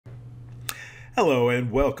Hello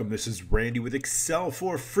and welcome. This is Randy with Excel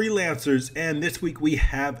for Freelancers, and this week we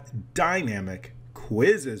have dynamic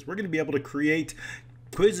quizzes. We're going to be able to create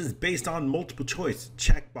quizzes based on multiple choice,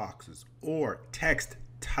 checkboxes, or text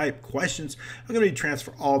type questions. I'm going to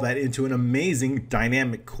transfer all that into an amazing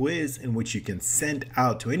dynamic quiz in which you can send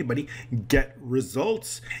out to anybody, get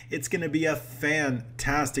results. It's going to be a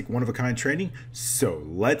fantastic one-of-a-kind training, so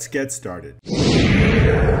let's get started.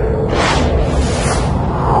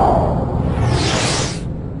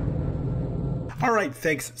 All right,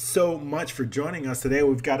 thanks so much for joining us today.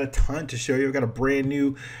 We've got a ton to show you. We've got a brand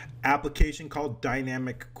new application called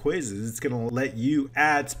Dynamic Quizzes. It's going to let you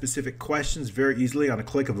add specific questions very easily on a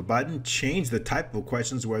click of a button, change the type of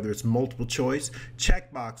questions, whether it's multiple choice,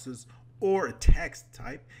 check boxes, or a text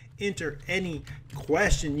type. Enter any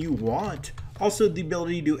question you want. Also, the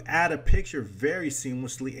ability to add a picture very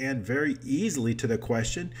seamlessly and very easily to the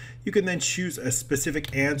question. You can then choose a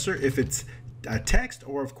specific answer if it's a text,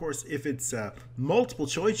 or of course if it's multiple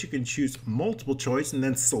choice, you can choose multiple choice and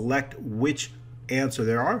then select which answer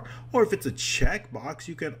there are. Or if it's a checkbox,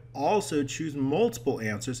 you can also choose multiple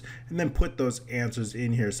answers and then put those answers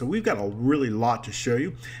in here. So we've got a really lot to show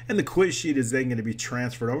you, and the quiz sheet is then going to be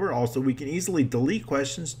transferred over. Also, we can easily delete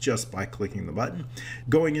questions just by clicking the button.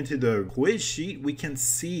 Going into the quiz sheet, we can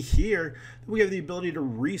see here that we have the ability to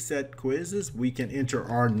reset quizzes. We can enter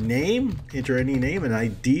our name, enter any name, an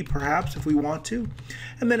ID perhaps if we want to.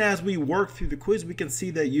 And then as we work through the quiz, we can see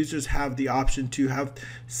that users have the option to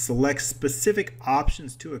select specific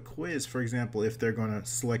options to a quiz. For example, if they're going to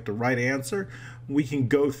select the right answer, we can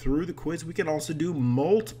go through the quiz. We can also do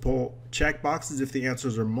multiple checkboxes if the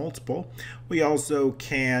answers are multiple. We also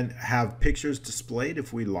can have pictures displayed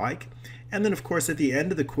if we like. And then of course at the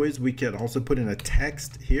end of the quiz, we can also put in a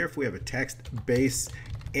text here if we have a text-based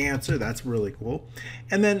answer. That's really cool.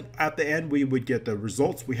 And then at the end, we would get the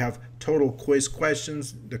results. We have total quiz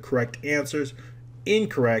questions, the correct answers,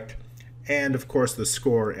 incorrect, and of course the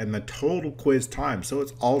score and the total quiz time. So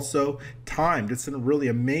it's also timed. It's really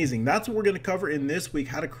amazing. That's what we're going to cover in this week,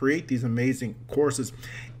 how to create these amazing courses.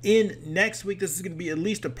 In next week, this is going to be at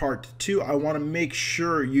least a part 2. I want to make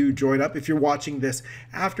sure you join up. If you're watching this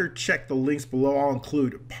after, check the links below. I'll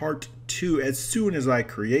include part 2 as soon as I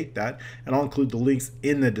create that, and I'll include the links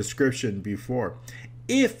in the description before.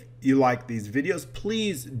 If you like these videos,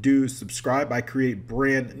 please do subscribe. I create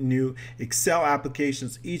brand new Excel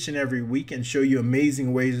applications each and every week and show you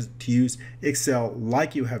amazing ways to use Excel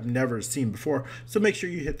like you have never seen before. So make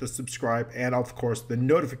sure you hit the subscribe and of course the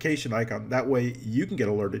notification icon. That way you can get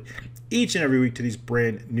alerted each and every week to these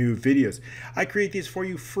brand new videos. I create these for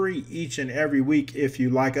you free each and every week. If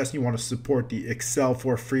you like us and you want to support the Excel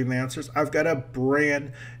for Freelancers, I've got a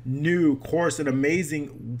brand new course, an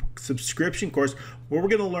amazing subscription course where we're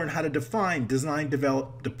going to learn how to define, design,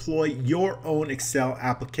 develop, deploy your own Excel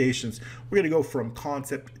applications. We're going to go from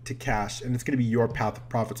concept to cash, and it's going to be your path of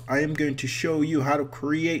profits. I am going to show you how to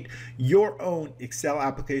create your own Excel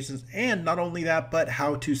applications, and not only that, but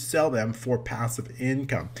how to sell them for passive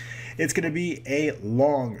income. It's going to be a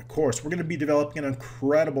long course. We're going to be developing an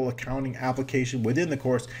incredible accounting application within the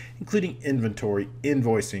course, including inventory,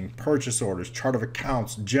 invoicing, purchase orders, chart of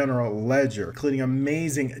accounts, general ledger, including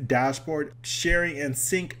amazing dashboard, sharing and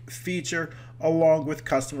sync feature, along with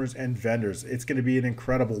customers and vendors. It's going to be an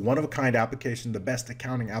incredible one-of-a-kind application, the best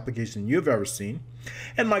accounting application you've ever seen.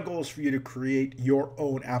 And my goal is for you to create your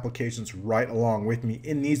own applications right along with me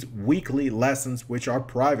in these weekly lessons, which are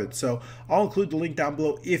private. So I'll include the link down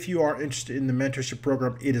below. If you are interested in the mentorship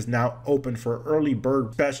program, it is now open for early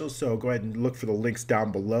bird specials. So go ahead and look for the links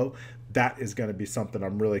down below. That is going to be something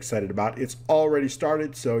I'm really excited about. It's already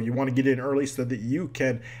started, so you want to get in early so that you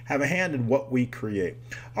can have a hand in what we create.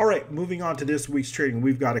 All right, moving on to this week's training,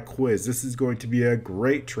 we've got a quiz. This is going to be a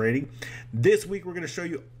great training. This week, we're going to show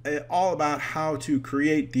you all about how to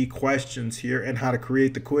create the questions here and how to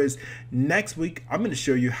create the quiz. Next week, I'm going to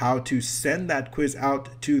show you how to send that quiz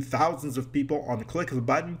out to thousands of people on the click of a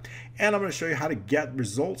button, and I'm going to show you how to get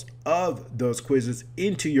results of those quizzes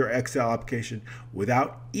into your Excel application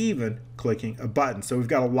without even clicking a button. So we've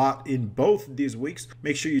got a lot in both of these weeks.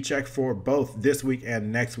 Make sure you check for both this week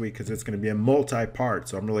and next week because it's going to be a multi-part.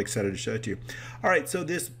 So I'm really excited to show it to you. All right, so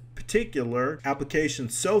this particular application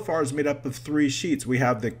so far is made up of 3 sheets. We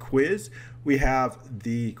have the quiz, we have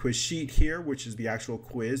the quiz sheet here, which is the actual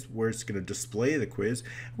quiz where it's going to display the quiz.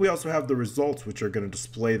 We also have the results, which are going to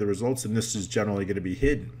display the results, and this is generally going to be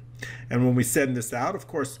hidden. And when we send this out, of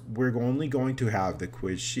course, we're only going to have the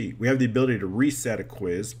quiz sheet. We have the ability to reset a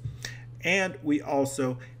quiz, and we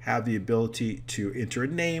also have the ability to enter a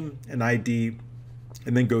name, an ID,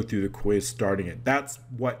 and then go through the quiz starting it. That's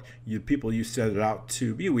what people you set it out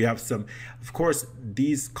to be. We have some, of course,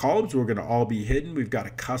 these columns were going to all be hidden. We've got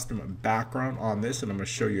a custom background on this, and I'm going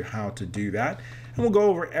to show you how to do that. And we'll go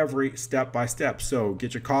over every step by step. So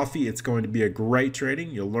get your coffee. It's going to be a great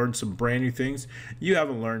training. You'll learn some brand new things you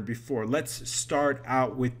haven't learned before. Let's start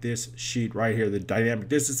out with this sheet right here, the dynamic.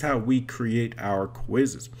 This is how we create our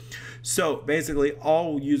quizzes. So basically,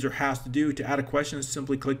 all user has to do to add a question is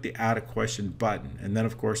simply click the add a question button, and then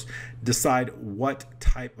of course decide what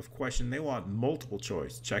type of question they want, multiple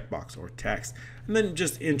choice, checkbox, or text, and then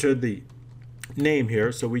just enter the name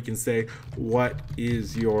here. So we can say, what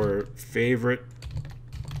is your favorite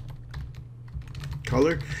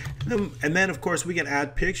color? And then of course we can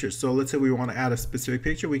add pictures. So let's say we want to add a specific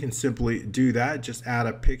picture. We can simply do that. Just add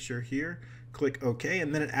a picture here, click OK,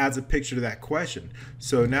 and then it adds a picture to that question.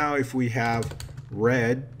 So now if we have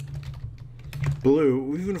red,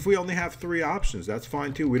 blue, even if we only have 3 options, that's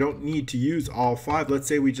fine too. We don't need to use all 5. Let's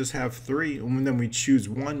say we just have 3 and then we choose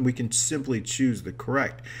one, we can simply choose the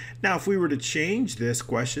correct. Now if we were to change this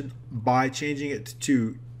question by changing it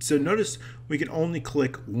to, so notice we can only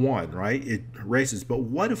click 1, right? It erases. But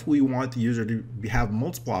what if we want the user to have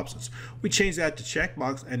multiple options? We change that to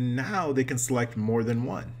checkbox, and now they can select more than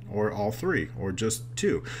 1, or all 3, or just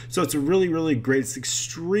 2. So it's a really, really great, it's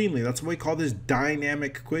extremely, that's why we call this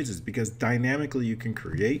dynamic quizzes, because dynamically you can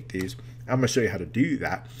create these. I'm going to show you how to do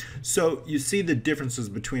that. So you see the differences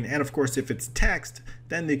between, and of course if it's text,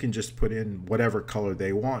 then they can just put in whatever color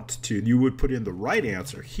they want to. You would put in the right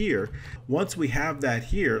answer here. Once we have that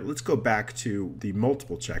here, let's go back to the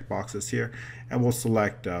multiple checkboxes here, and we'll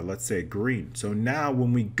select let's say green. So now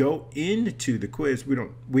when we go into the quiz,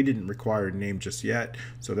 we didn't require a name just yet,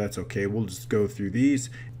 so that's okay. We'll just go through these,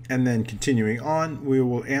 and then continuing on, we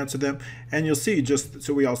will answer them. And you'll see, just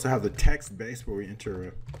so we also have the text base where we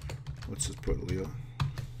enter let's just put Leo,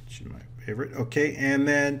 she's my favorite. Okay, and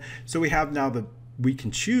then so we have now we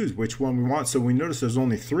can choose which one we want. So we notice there's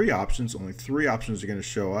only 3 options. Only 3 options are going to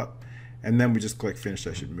show up, and then we just click finish.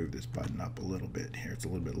 I should move this button up a little bit here. It's a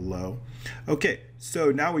little bit low. Okay,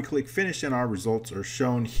 so now we click finish, and our results are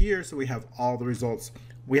shown here. So we have all the results.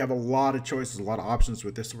 We have a lot of choices, a lot of options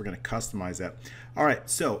with this, so we're going to customize that. All right,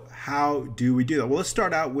 so how do we do that? Well, let's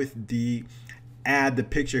start out with the add the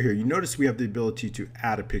picture here. You notice we have the ability to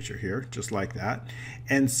add a picture here, just like that.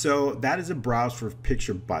 And so that is a browse for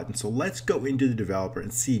picture button. So let's go into the developer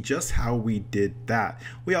and see just how we did that.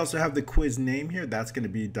 We also have the quiz name here. That's going to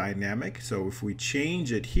be dynamic. So if we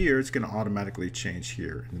change it here, it's going to automatically change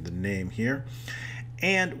here in the name here.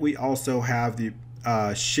 And we also have the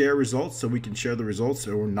share results, so we can share the results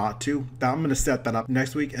or not to. I'm going to set that up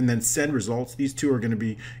next week, and then send results. These 2 are going to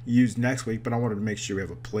be used next week, but I wanted to make sure we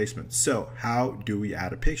have a placement. So how do we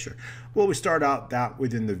add a picture? Well, we start out that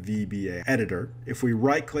within the VBA editor. If we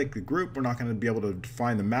right click the group, we're not going to be able to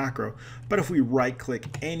define the macro, but if we right click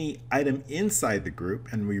any item inside the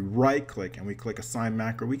group and we right click and we click assign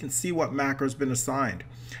macro, we can see what macro has been assigned,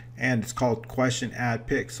 and it's called question add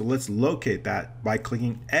pick. So let's locate that by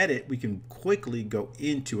clicking edit. We can quickly go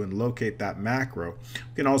into and locate that macro.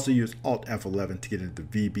 We can also use Alt F11 to get into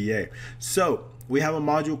the VBA. So we have a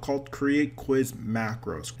module called create quiz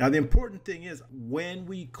macros. Now the important thing is when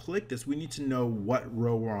we click this, we need to know what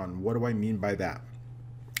row we're on. What do I mean by that?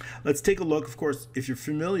 Let's take a look. Of course, if you're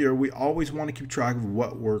familiar, we always want to keep track of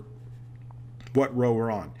what row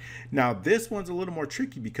we're on. Now this one's a little more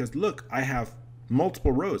tricky because look, I have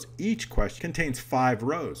multiple rows. Each question contains 5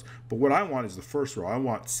 rows, but what I want is the first row. I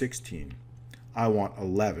want 16, I want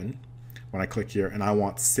 11 when I click here, and I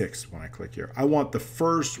want 6 when I click here. I want the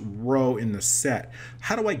first row in the set.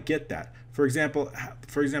 How do I get that? For example,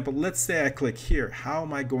 let's say I click here. How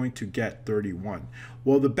am I going to get 31?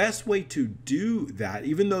 Well, the best way to do that,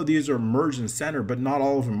 even though these are merged and centered, but not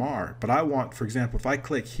all of them are, but I want, for example, if I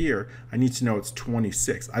click here, I need to know it's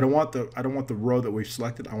 26. I don't want the row that we've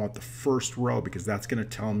selected. I want the first row, because that's going to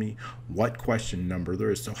tell me what question number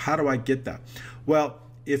there is. So how do I get that? Well,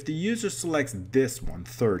 if the user selects this one,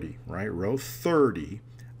 30, right, row 30,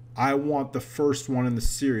 I want the first one in the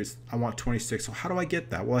series. I want 26. So how do I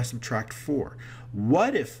get that? Well, I subtract 4.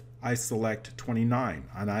 What if I select 29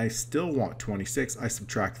 and I still want 26? I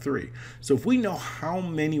subtract 3. So if we know how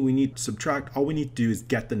many we need to subtract, all we need to do is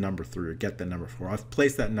get the number 3 or get the number 4. I've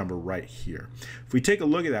placed that number right here. If we take a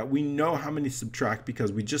look at that, we know how many to subtract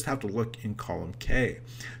because we just have to look in column K.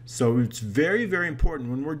 So it's very, very important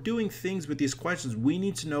when we're doing things with these questions, we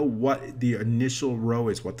need to know what the initial row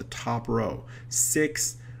is, what the top row,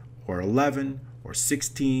 6 or 11 or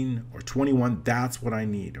 16 or 21, that's what I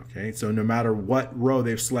need, okay? So no matter what row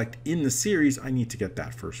they've selected in the series, I need to get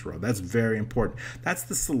that first row. That's very important. That's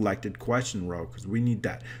the selected question row because we need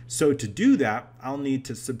that. So to do that, I'll need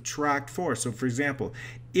to subtract 4. So for example,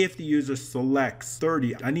 if the user selects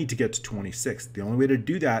 30, I need to get to 26. The only way to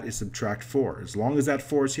do that is subtract 4. As long as that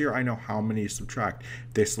 4 is here, I know how many to subtract.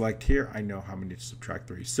 If they select here, I know how many to subtract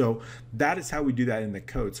 3. So that is how we do that in the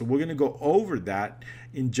code. So we're going to go over that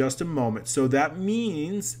in just a moment. So that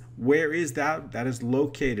means, where is that? That is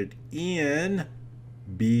located in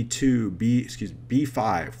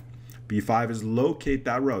B5. B5 is locate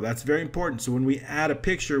that row. That's very important. So when we add a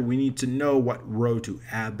picture, we need to know what row to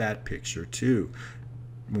add that picture to.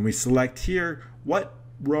 When we select here, what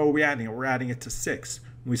row are we adding it? We're adding it to 6.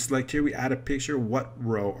 When we select here, we add a picture. What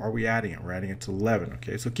row are we adding it? We're adding it to 11.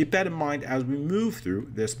 Okay, so keep that in mind as we move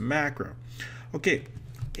through this macro. Okay,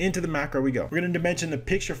 into the macro we go. We're going to mention the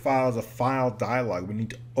picture file as a file dialog. We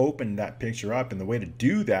need to open that picture up, and the way to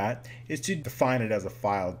do that is to define it as a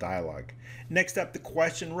file dialog. Next up, the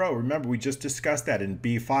question row. Remember, we just discussed that in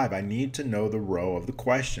B5. I need to know the row of the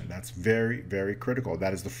question. That's very, very critical.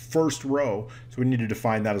 That is the first row, so we need to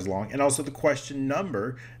define that as long. And also the question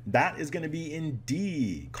number, that is going to be in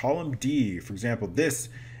D, column D. For example, this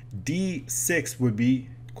D6 would be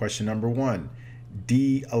question number 1.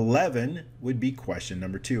 D11 would be question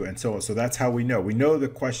number 2, and so on. So that's how we know. We know the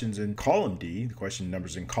questions in column D, the question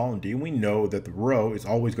numbers in column D, and we know that the row is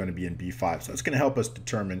always going to be in B5. So that's going to help us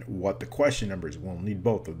determine what the question number is. We'll need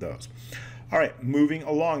both of those. All right, moving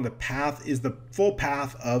along, the path is the full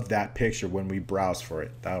path of that picture when we browse for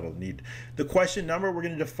it. That'll need the question number. We're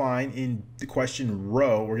going to define in the question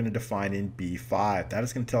row. We're going to define in B5. That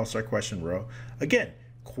is going to tell us our question row. Again,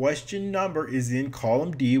 question number is in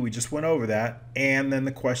column D. We just went over that. And then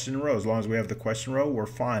the question row. As long as we have the question row, we're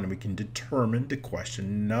fine. And we can determine the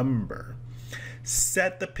question number.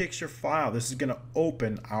 Set the picture file. This is going to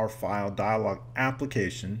open our file dialog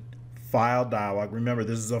application. File dialog. Remember,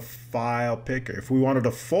 this is a file picker. If we wanted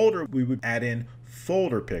a folder, we would add in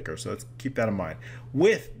folder picker. So let's keep that in mind.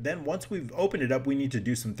 Then once we've opened it up, we need to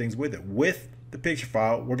do some things with it. With the picture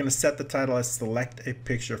file, we're going to set the title as select a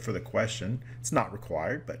picture for the question. It's not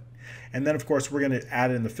required, and then of course we're going to add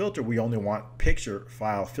in the filter. We only want picture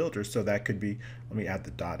file filter, so that could be, let me add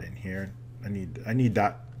the dot in here. I need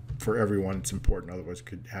that for everyone. It's important, otherwise it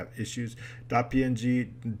could have issues.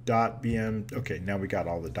 .png, .bm, okay, now we got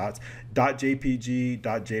all the dots. .jpg,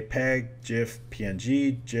 .jpeg, GIF,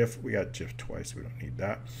 PNG, GIF, we got GIF twice, we don't need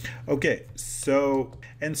that. Okay, so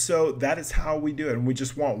that is how we do it, and we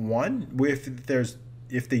just want one.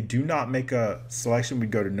 If they do not make a selection, we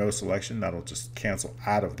go to no selection. That'll just cancel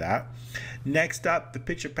out of that. Next up, the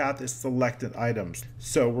picture path is selected items.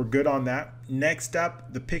 So we're good on that. Next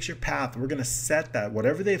up, the picture path, we're going to set that,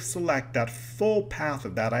 whatever they've select, that full path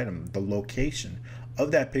of that item, the location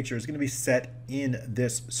of that picture is going to be set in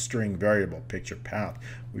this string variable, picture path.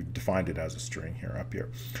 We've defined it as a string here up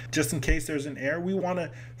here. Just in case there's an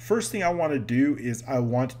error, first thing I want to do is I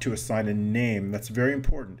want to assign a name. That's very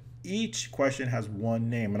important. Each question has one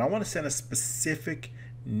name, and I want to send a specific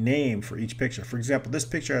name for each picture. For example, this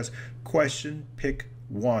picture has question pick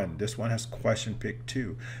 1. This one has question pick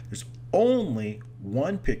 2. There's only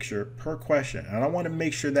one picture per question, and I want to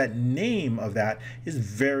make sure that name of that is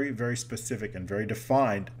very, very specific and very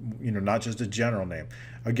defined, not just a general name.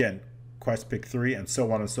 Again, quest pick 3 and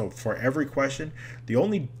so on and so forth. For every question, the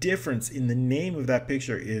only difference in the name of that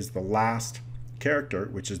picture is the last character,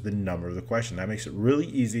 which is the number of the question. That makes it really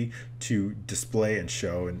easy to display and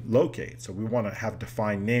show and locate. So we want to have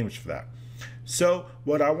defined names for that. So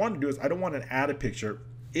what I want to do is I don't want to add a picture.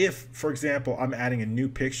 If, for example, I'm adding a new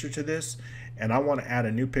picture to this and I want to add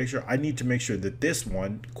a new picture, I need to make sure that this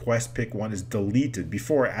one, quest pick 1, is deleted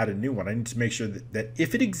before I add a new one. I need to make sure that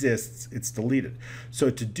if it exists, it's deleted. So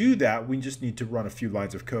to do that, we just need to run a few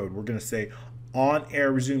lines of code. We're going to say on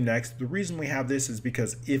error resume next. The reason we have this is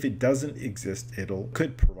because if it doesn't exist,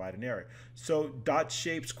 could provide an error. So dot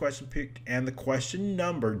shapes question picked and the question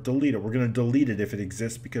number, delete it. We're going to delete it if it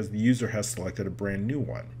exists because the user has selected a brand new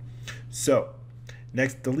one. So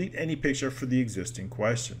next, delete any picture for the existing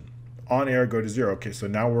question. On error, go to 0. Okay, so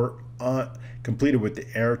now we're completed with the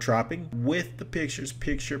error trapping with the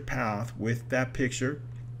picture path with that picture.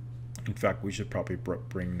 In fact, we should probably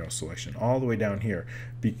bring no selection all the way down here.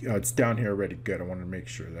 It's down here already. Good. I want to make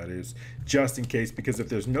sure that is just in case, because if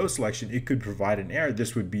there's no selection, it could provide an error.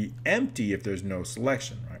 This would be empty if there's no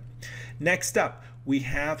selection, right? Next up, we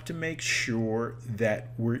have to make sure that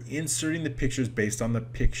we're inserting the pictures based on the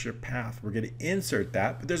picture path. We're going to insert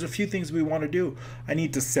that, but there's a few things we want to do. I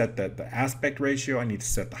need to set the aspect ratio. I need to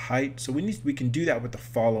set the height. So we can do that with the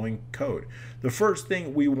following code. The first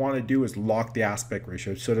thing we want to do is lock the aspect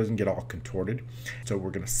ratio so it doesn't get all contorted. So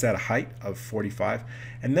we're going to set a height of 45.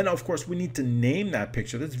 And then of course we need to name that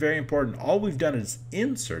picture. That's very important. All we've done is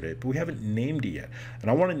insert it, but we haven't named it yet.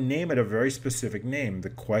 And I want to name it a very specific name,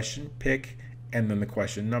 the question pick, and then the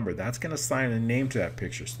question number. That's going to assign a name to that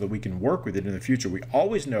picture so that we can work with it in the future. We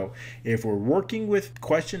always know if we're working with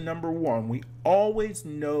question number 1, we always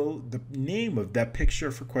know the name of that picture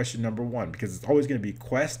for question number 1, because it's always going to be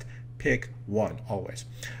quest pick 1, always.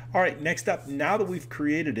 All right, next up, now that we've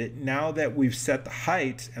created it, now that we've set the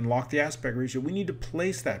height and locked the aspect ratio, we need to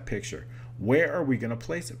place that picture. Where are we going to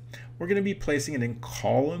place it? We're going to be placing it in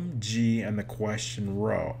column G and the question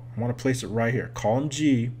row. I want to place it right here, column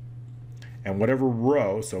G, and whatever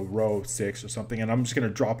row, so row 6 or something, and I'm just going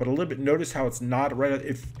to drop it a little bit. Notice how it's not right at,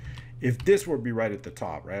 if this would be right at the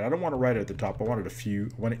top, right? I don't want it right at the top. I want I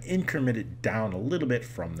want to increment it down a little bit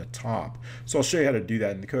from the top. So I'll show you how to do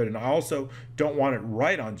that in the code. And I also don't want it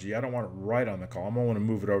right on G. I don't want it right on the column. I want to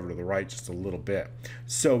move it over to the right just a little bit.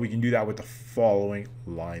 So we can do that with the following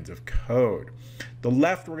lines of code. The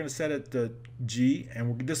left, we're going to set it to G,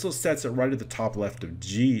 and this will set it right at the top left of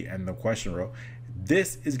G and the question row.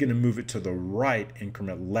 This is going to move it to the right.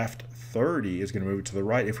 Increment left 30 is going to move it to the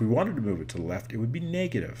right. If we wanted to move it to the left, it would be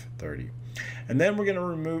negative 30. And then we're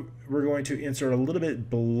going to insert a little bit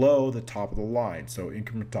below the top of the line. So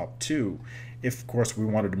increment top 2. If of course we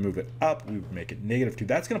wanted to move it up, we would make it negative 2.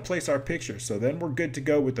 That's going to place our picture. So then we're good to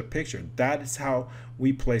go with the picture. That is how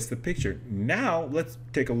we place the picture. Now let's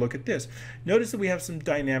take a look at this. Notice that we have some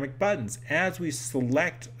dynamic buttons. As we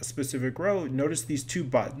select a specific row, notice these 2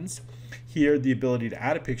 buttons. Here, the ability to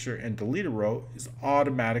add a picture and delete a row is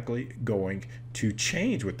automatically going to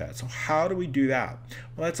change with that. So how do we do that?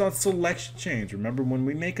 Well, that's on selection change. Remember, when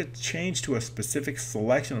we make a change to a specific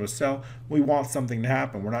selection of a cell, we want something to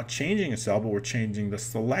happen. We're not changing a cell, but we're changing the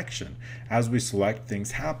selection. As we select,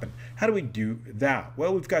 things happen. How do we do that?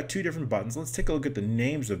 Well, we've got 2 different buttons. Let's take a look at the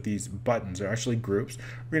names of these buttons. They're actually groups.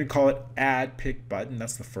 We're going to call it add pick button.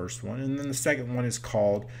 That's the first one. And then the second one is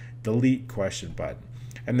called delete question button.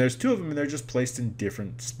 And there's 2 of them, and they're just placed in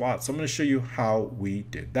different spots. So I'm going to show you how we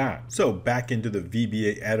did that. So back into the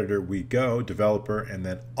VBA editor we go, developer, and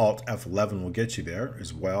then Alt F11 will get you there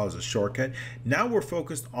as well as a shortcut. Now we're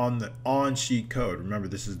focused on the on-sheet code. Remember,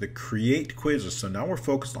 this is the create quizzes. So now we're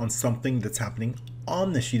focused on something that's happening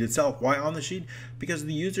on the sheet itself. Why on the sheet? Because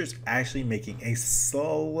the user is actually making a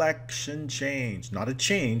selection change, not a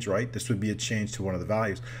change, right? This would be a change to one of the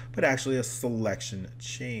values, but actually a selection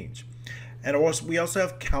change. And we also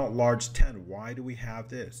have count large 10. Why do we have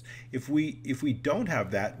this? If we don't have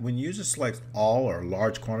that, when user selects all or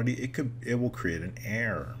large quantity, it will create an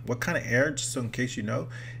error. What kind of error? Just so in case you know,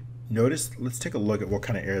 notice, let's take a look at what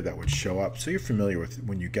kind of error that would show up. So you're familiar with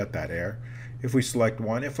when you get that error. If we select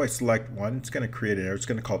one, if I select one, it's going to create an error. It's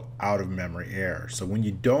going to call out of memory error. So when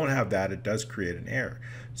you don't have that, it does create an error.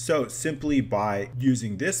 So simply by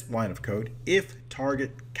using this line of code, if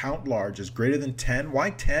target count large is greater than 10,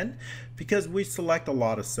 why 10? Because we select a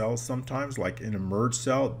lot of cells sometimes, like in a merge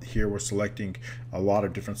cell. Here we're selecting a lot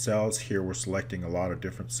of different cells. Here we're selecting a lot of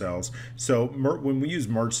different cells. So when we use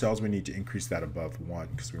merge cells, we need to increase that above 1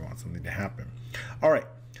 because we want something to happen. All right,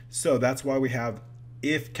 so that's why we have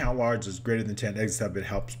if count large is greater than 10, except it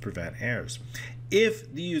helps prevent errors.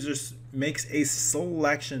 If the user makes a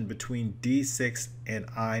selection between D6 and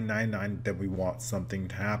I99, then we want something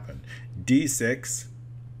to happen. D6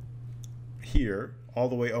 here, all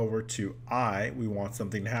the way over to I, we want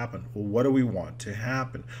something to happen. Well, what do we want to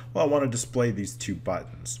happen? Well, I want to display these 2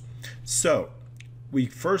 buttons. So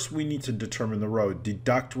we need to determine the row,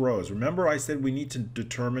 deduct rows. Remember I said we need to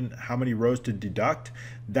determine how many rows to deduct?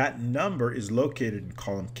 That number is located in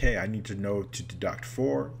column K. I need to know to deduct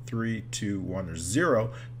 4, 3, 2, 1, or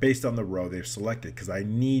 0 based on the row they've selected, because I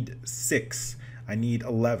need 6, I need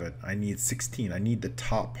 11, I need 16. I need the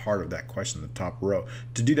top part of that question, the top row.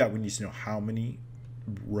 To do that, we need to know how many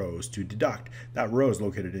rows to deduct. That row is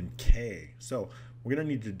located in K. So we're going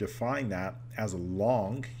to need to define that as a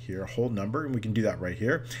long here, a whole number, and we can do that right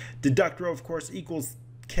here. Deduct row, of course, equals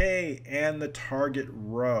K and the target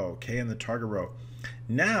row. K and the target row.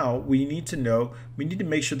 Now we need to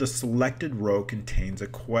make sure the selected row contains a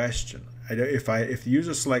question. If the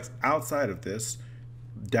user selects outside of this,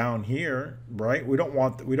 down here, right? We don't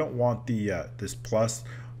want the this plus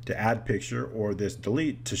to add picture or this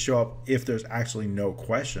delete to show up if there's actually no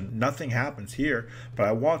question. Nothing happens here, but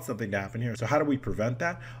I want something to happen here. So how do we prevent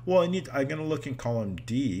that? Well, I'm going to look in column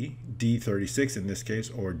D, D36 in this case,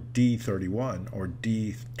 or D31 or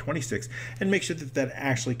D26, and make sure that that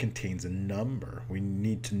actually contains a number. We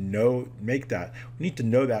need to know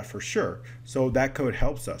that for sure. So that code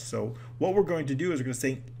helps us. So what we're going to do is we're going to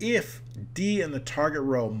say if D in the target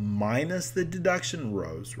row minus the deduction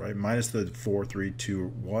rows, right, minus the 4, 3, 2,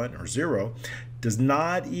 1, or 0, does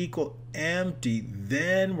not equal empty,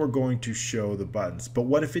 then we're going to show the buttons. But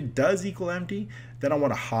what if it does equal empty? Then I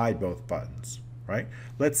want to hide both buttons, right?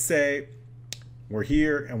 Let's say we're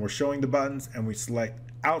here and we're showing the buttons and we select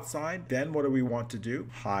outside. Then what do we want to do?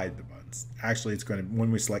 Hide the buttons. Actually, it's going to,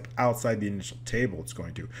 when we select outside the initial table, it's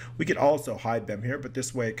going to. We could also hide them here, but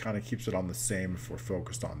this way it kind of keeps it on the same if we're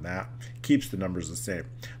focused on that. Keeps the numbers the same.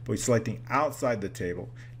 But we're selecting outside the table.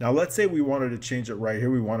 Now let's say we wanted to change it right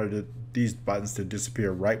here. We wanted these buttons to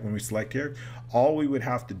disappear right when we select here. All we would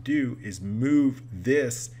have to do is move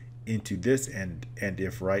this into this end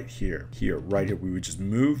if right here. Right here. We would just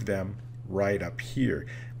move them right up here.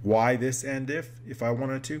 Why this end if I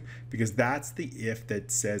wanted to? Because that's the if that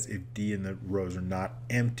says if D and the rows are not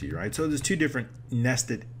empty, right? So there's two different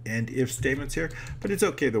nested and if statements here, but it's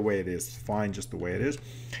okay the way it is. Fine just the way it is.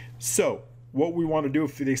 So what we want to do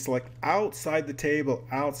if they select outside the table,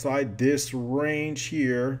 outside this range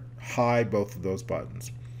here, hide both of those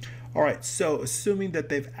buttons. All right, so assuming that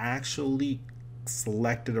they've actually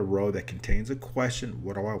selected a row that contains a question,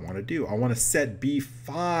 what do I want to do? I want to set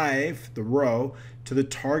B5, the row, to the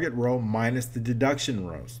target row minus the deduction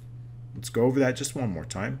rows. Let's go over that just one more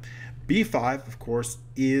time. B5, of course,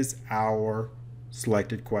 is our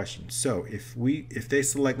selected question. So if they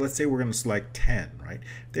select, let's say we're going to select 10, right?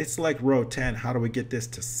 If they select row 10, how do we get this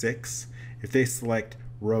to 6? If they select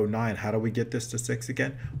row 9, how do we get this to 6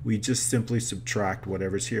 again? We just simply subtract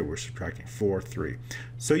whatever's here. We're subtracting 4, 3.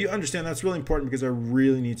 So you understand that's really important because I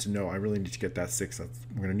really need to know. I really need to get that 6. We're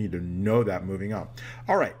going to need to know that moving up.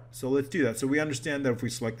 All right, so let's do that. So we understand that if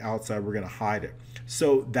we select outside, we're going to hide it.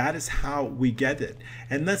 So that is how we get it.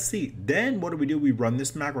 And let's see, then what do? We run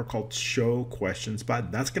this macro called show questions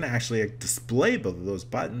button. That's going to actually display both of those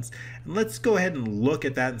buttons. And let's go ahead and look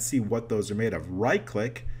at that and see what those are made of. Right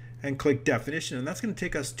click and click definition, and that's going to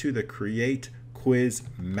take us to the create quiz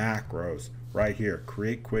macros right here.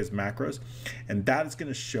 Create quiz macros, and that is going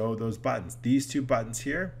to show those buttons. These two buttons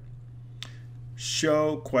here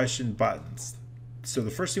show question buttons. So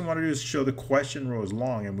the first thing we want to do is show the question row is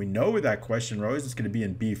long, and we know where that question row is. It's going to be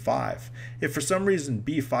in B5. If for some reason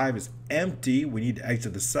B5 is empty, we need to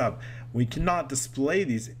exit the sub. We cannot display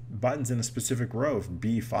these buttons in a specific row if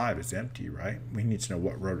B5 is empty, right? We need to know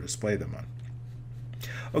what row to display them on.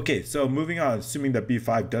 Okay, so moving on, assuming that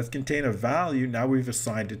B5 does contain a value, now we've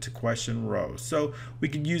assigned it to question row. So we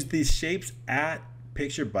can use these shapes at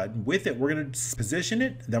picture button. With it, we're going to position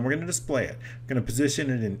it, then we're going to display it. We're going to position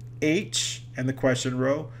it in H and the question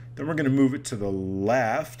row. Then we're going to move it to the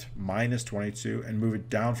left, minus 22, and move it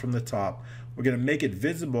down from the top. We're going to make it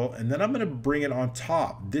visible, and then I'm going to bring it on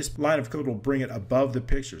top. This line of code will bring it above the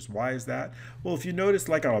pictures. Why is that? Well, if you notice,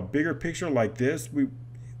 like on a bigger picture like this, we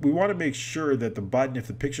want to make sure that the button, if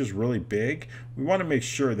the picture is really big, we want to make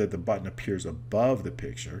sure that the button appears above the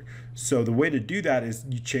picture. So the way to do that is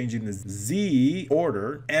you changing the Z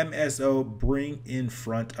order, MSO, bring in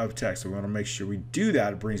front of text. So we want to make sure we do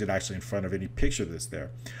that. It brings it actually in front of any picture that's there.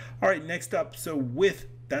 All right, next up, so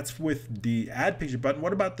that's with the add picture button.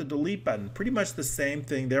 What about the delete button? Pretty much the same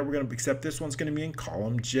thing there. We're going to, except this one's going to be in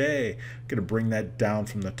column J. I'm going to bring that down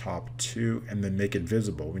from the top too, and then make it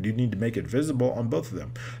visible. We do need to make it visible on both of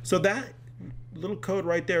them. So that little code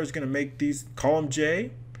right there is going to make these column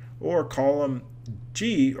J or column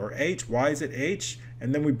G or H. Why is it H?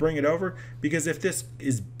 And then we bring it over, because if this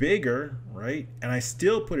is bigger, right, and I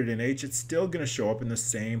still put it in H, it's still going to show up in the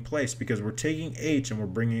same place because we're taking H and we're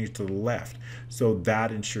bringing it to the left. So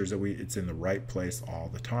that ensures that it's in the right place all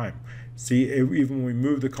the time. See, even when we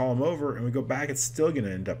move the column over and we go back, it's still going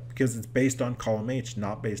to end up, because it's based on column H,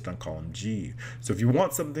 not based on column G. So if you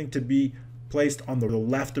want something to be placed on the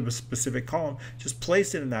left of a specific column, just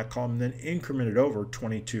place it in that column and then increment it over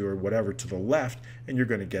 22 or whatever to the left, and you're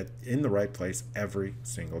going to get in the right place every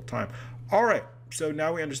single time. All right, so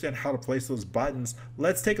now we understand how to place those buttons.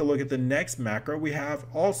 Let's take a look at the next macro. We have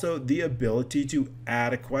also the ability to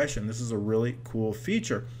add a question. This is a really cool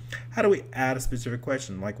feature. How do we add a specific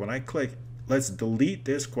question? Like when I click, let's delete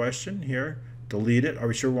this question here. Delete it. Are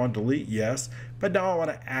we sure we want to delete? Yes. But now I want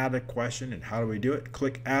to add a question, and how do we do it?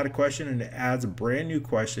 Click add a question, and it adds a brand new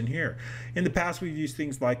question here. In the past, we've used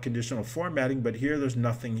things like conditional formatting, but here there's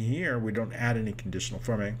nothing here. We don't add any conditional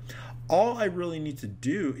formatting. All I really need to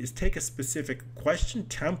do is take a specific question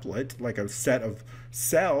template, like a set of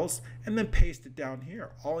cells, and then paste it down here.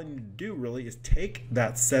 All I need to do really is take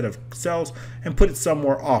that set of cells and put it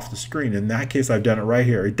somewhere off the screen. In that case, I've done it right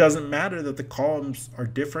here. It doesn't matter that the columns are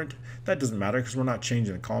different. That doesn't matter because we're not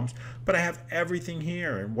changing the columns, but I have everything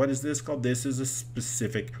here. And what is this called? This is a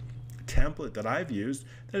specific template that I've used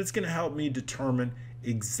that is going to help me determine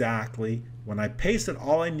exactly when I paste it.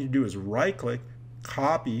 All I need to do is right click,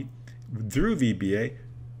 copy through VBA,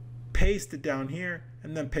 paste it down here,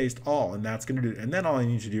 and then paste all, and that's going to do it. And then all I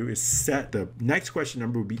need to do is set the next question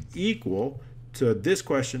number would be equal to this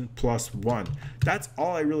question plus 1. That's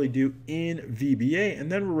all I really do in VBA,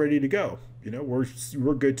 and then we're ready to go. You know,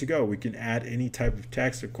 we're good to go. We can add any type of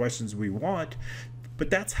text or questions we want, but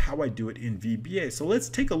that's how I do it in VBA. So let's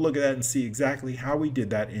take a look at that and see exactly how we did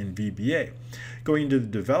that in VBA. Going into the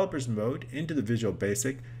developers mode, into the Visual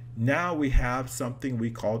Basic, now we have something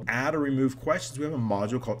we call add or remove questions. We have a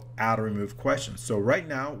module called add or remove questions. So right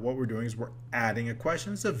now what we're doing is we're adding a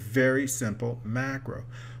question. It's a very simple macro.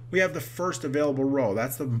 We have the first available row.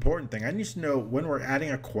 That's the important thing. I need to know when we're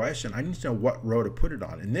adding a question, I need to know what row to put it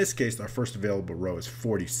on. In this case, our first available row is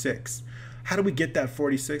 46. How do we get that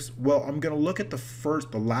 46? Well, I'm going to look at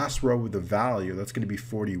the last row with the value. That's going to be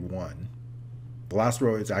 41. The last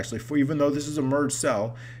row is actually, even though this is a merged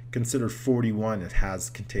cell, considered 41, it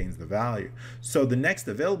contains the value. So the next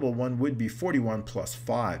available one would be 41 plus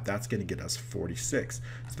 5. That's going to get us 46.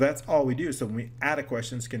 So that's all we do. So when we add a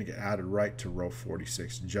question, it's going to get added right to row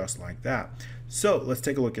 46, just like that. So let's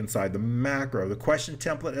take a look inside the macro. The question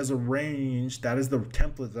template as a range, that is the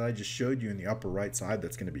template that I just showed you in the upper right side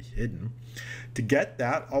that's going to be hidden. To get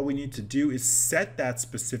that, all we need to do is set that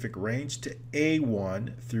specific range to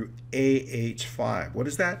A1 through AH5. What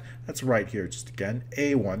is that? That's right here, just again,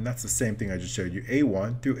 A1. That's the same thing I just showed you,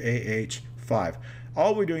 A1 through AH5.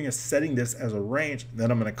 All we're doing is setting this as a range.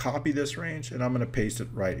 Then I'm going to copy this range and I'm going to paste it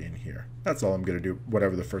right in here. That's all I'm going to do,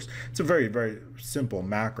 whatever the first. It's a very, very simple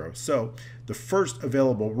macro. So the first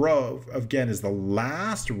available row, again, is the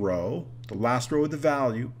last row with the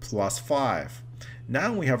value plus 5.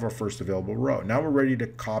 Now we have our first available row. Now we're ready to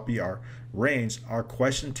copy our range, our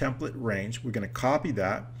question template range. We're going to copy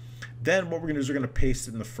that. Then what we're going to do is we're going to paste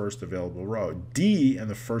it in the first available row. D in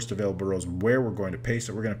the first available row is where we're going to paste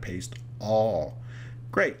it. We're going to paste all.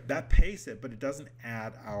 Great, that pastes it, but it doesn't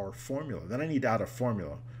add our formula. Then I need to add a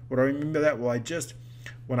formula. What do I mean by that? Well,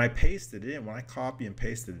 when I paste it in, when I copy and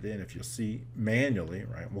pasted it in, if you'll see manually,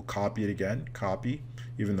 right, we'll copy it again, copy,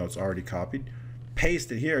 even though it's already copied.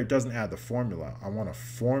 Paste it here, it doesn't add the formula. I want a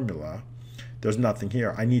formula. There's nothing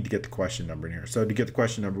here. I need to get the question number in here. So to get the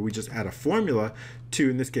question number, we just add a formula to,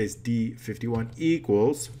 in this case, D51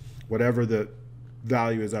 equals whatever the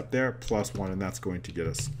value is up there plus 1, and that's going to get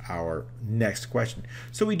us our next question.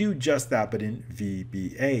 So we do just that, but in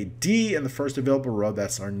VBA. D in the first available row,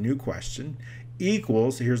 that's our new question,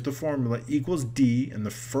 equals, here's the formula, equals D in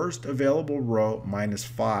the first available row minus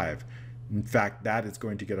 5. In fact, that is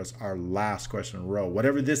going to get us our last question in row.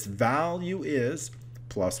 Whatever this value is,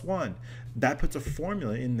 plus 1. That puts a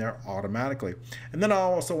formula in there automatically. And then I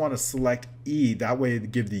also want to select E. That way to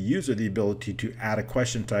give the user the ability to add a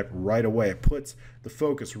question type right away. It puts the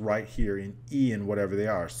focus right here in E and whatever they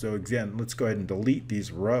are. So again, let's go ahead and delete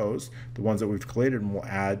these rows, the ones that we've created, and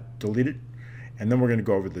we'll delete it. And then we're going to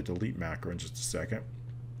go over the delete macro in just a second.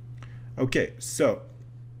 Okay, so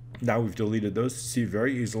now we've deleted those, see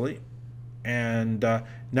very easily. And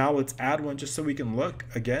now let's add one just so we can look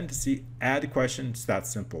again to see add a question. It's that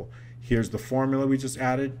simple. Here's the formula we just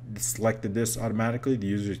added. Selected this automatically. The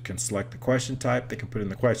user can select the question type. They can put in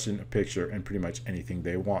the question, a picture, and pretty much anything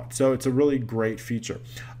they want. So it's a really great feature.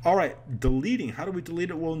 All right, deleting. How do we delete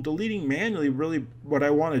it? Well, in deleting manually, really what I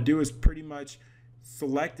want to do is pretty much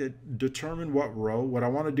select it, determine what row. What I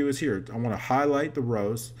want to do is here, I want to highlight the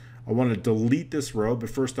rows. I want to delete this row,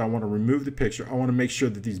 but first I want to remove the picture. I want to make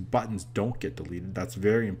sure that these buttons don't get deleted. That's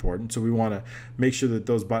very important. So we want to make sure that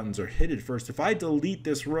those buttons are hidden first. If I delete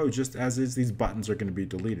this row just as is, these buttons are going to be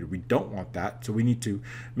deleted. We don't want that. So we need to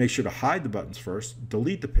make sure to hide the buttons first,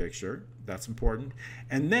 delete the picture. That's important.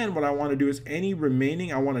 And then what I want to do is any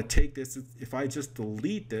remaining, I want to take this. If I just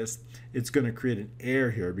delete this, it's going to create an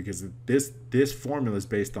error here because this formula is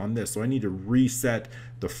based on this. So I need to reset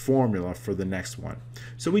the formula for the next one.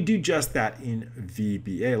 So we do just that in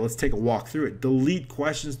VBA. Let's take a walk through it. Delete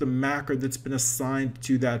questions, the macro that's been assigned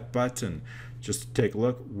to that button. Just to take a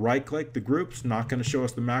look, right click the groups, not going to show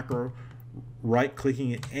us the macro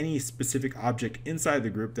right-clicking any specific object inside the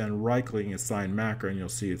group, then right-clicking assign macro, and you'll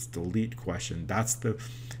see it's delete question. That's the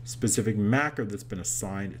specific macro that's been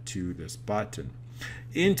assigned to this button.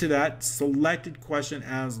 Into that, selected question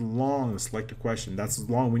as long, the selected question, that's as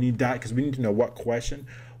long. We need that because we need to know what question.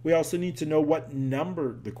 We also need to know what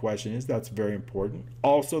number the question is. That's very important.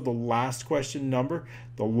 Also, the last question number,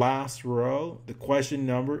 the last row, the question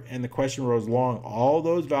number, and the question row is long. All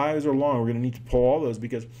those values are long. We're going to need to pull all those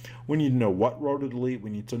because we need to know what row to delete. We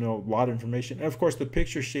need to know a lot of information. And of course, the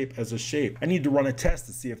picture shape as a shape. I need to run a test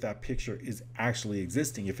to see if that picture is actually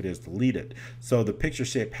existing, if it is deleted. So the picture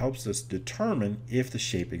shape helps us determine if the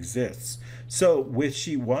shape exists. So with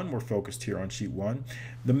sheet 1, we're focused here on sheet 1.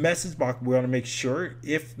 The message box, we want to make sure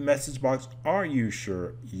if message box, are you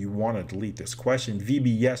sure you want to delete this question?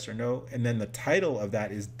 VB yes or no, and then the title of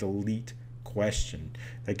that is delete question.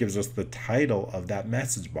 That gives us the title of that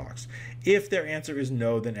message box. If their answer is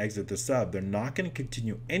no, then exit the sub. They're not going to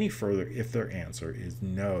continue any further if their answer is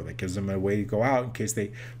no. That gives them a way to go out in case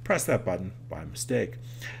they press that button by mistake.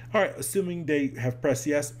 All right, assuming they have pressed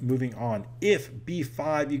yes, moving on. If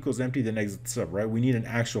B5 equals empty, then exit the sub, right? We need an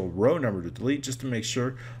actual row number to delete just to make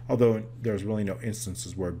sure, although there's really no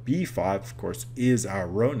instances where B5, of course, is our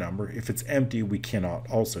row number. If it's empty, we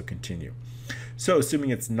cannot also continue. So assuming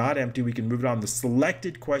it's not empty, we can move it on. The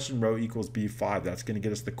selected question row equals B5. That's going to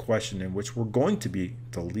get us the question in which we're going to be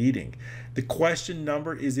deleting. The question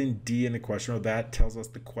number is in D in the question row. That tells us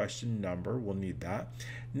the question number. We'll need that.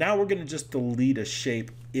 Now we're going to just delete a shape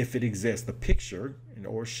if it exists, the picture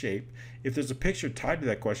or shape. If there's a picture tied to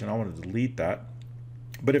that question, I want to delete that.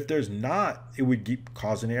 But if there's not, it would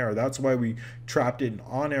cause an error. That's why we trapped it in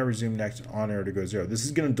on error resume next and on error to go 0. This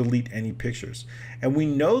is going to delete any pictures. And we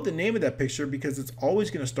know the name of that picture because it's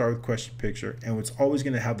always going to start with question picture and it's always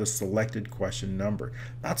going to have the selected question number.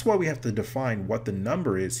 That's why we have to define what the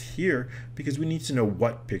number is here, because we need to know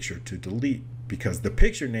what picture to delete, because the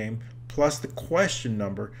picture name plus the question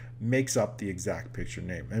number makes up the exact picture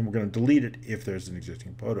name, and we're going to delete it if there's an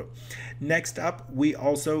existing photo. Next up, we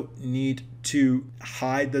also need to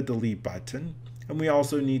hide the delete button, and we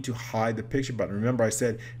also need to hide the picture button. Remember I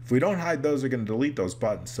said if we don't hide those, they're going to delete those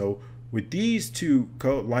buttons. So with these two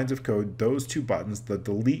lines of code, those two buttons, the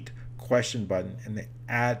delete question button and the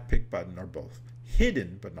add pic button, are both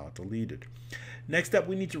hidden but not deleted. Next up,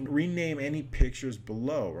 we need to rename any pictures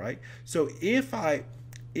below, right? So if I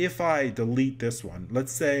delete this one,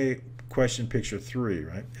 let's say question picture 3,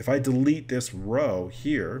 right? If I delete this row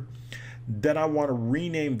here, then I want to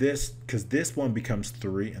rename this because this one becomes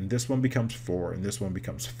 3 and this one becomes 4 and this one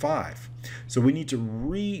becomes 5. So we need to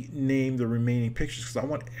rename the remaining pictures because I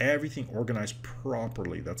want everything organized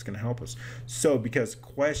properly. That's going to help us. So because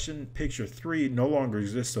question picture 3 no longer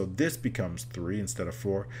exists, so this becomes 3 instead of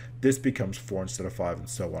 4, this becomes 4 instead of 5, and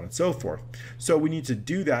so on and so forth. So we need to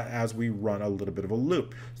do that as we run a little bit of a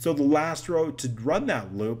loop. So the last row to run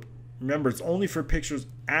that loop, remember, it's only for pictures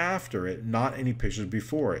after it, not any pictures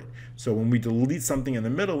before it. So when we delete something in the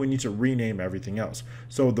middle, we need to rename everything else.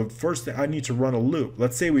 So the first thing, I need to run a loop.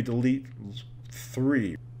 Let's say we delete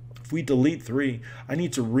 3. If we delete 3, I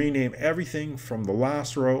need to rename everything from the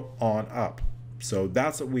last row on up. So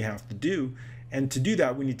that's what we have to do. And to do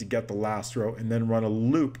that, we need to get the last row and then run a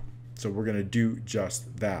loop. So we're going to do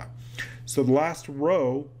just that. So the last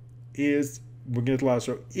row is, we're going to get the last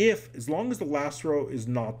row as long as the last row is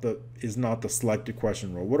not the selected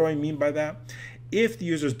question row. What do I mean by that? If the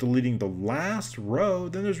user is deleting the last row,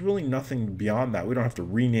 then there's really nothing beyond that. We don't have to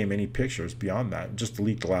rename any pictures beyond that. Just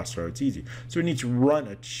delete the last row. It's easy. So we need to run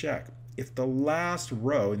a check. If the last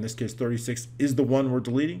row, in this case 36, is the one we're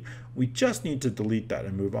deleting, we just need to delete that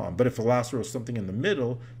and move on. But if the last row is something in the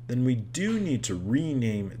middle, then we do need to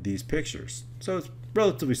rename these pictures. So it's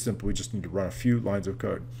relatively simple. We just need to run a few lines of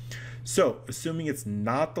code. So assuming it's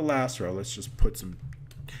not the last row, let's just put some,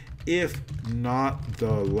 if the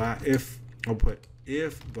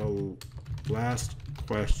last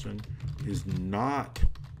question is not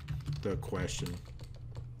the question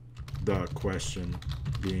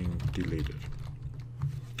being deleted.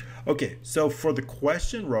 Okay, so for the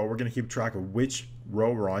question row, we're going to keep track of which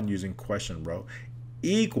row we're on using question row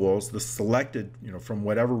equals the selected, from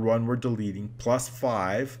whatever one we're deleting, plus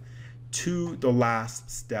 5 to the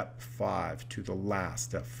last step 5,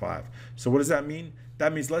 So what does that mean?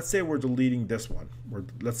 That means, let's say we're deleting this one.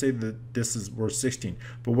 Let's say that we're 16.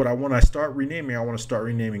 But when I start renaming, I want to start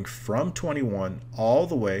renaming from 21 all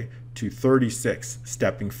the way to 36,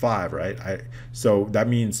 stepping 5, right? So that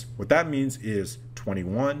means, what that means is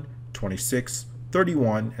 21, 26,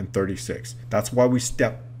 31, and 36. That's why we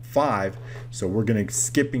step 5. So we're going to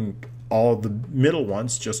skipping all the middle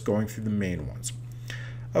ones, just going through the main ones.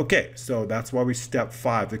 Okay, so that's why we step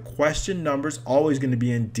 5. The question number is always going to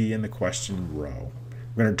be in D in the question row.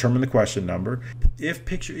 We're going to determine the question number. If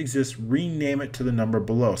picture exists, rename it to the number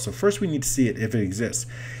below. So first we need to see it if it exists.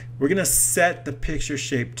 We're going to set the picture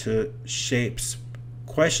shape to shapes,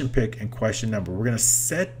 question pick, and question number. We're going to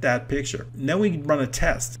set that picture. Then we run a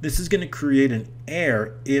test. This is going to create an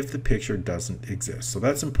error if the picture doesn't exist. So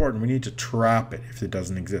that's important. We need to trap it if it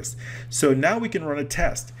doesn't exist. So now we can run a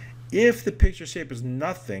test. If the picture shape is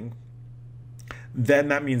nothing, then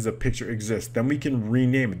that means the picture exists. Then we can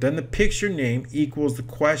rename it. Then the picture name equals the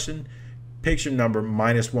question picture number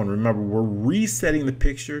minus 1. Remember, we're resetting the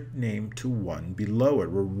picture name to 1 below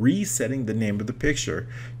it. We're resetting the name of the picture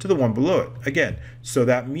to the one below it. Again, so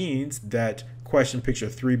that means that question picture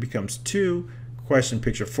 3 becomes 2, question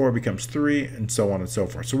picture 4 becomes 3, and so on and so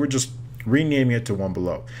forth. So we're just renaming it to one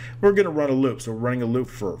below. We're going to run a loop. So we're running a loop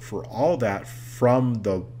for all that from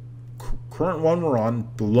the current one we're on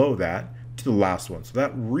below that to the last one. So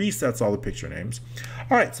that resets all the picture names.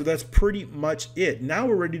 All right, so that's pretty much it. Now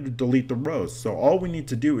we're ready to delete the rows. So all we need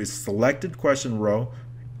to do is selected question row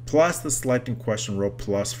plus the selected question row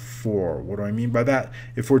plus 4. What do I mean by that?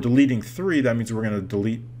 If we're deleting 3, that means we're going to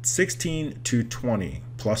delete 16 to 20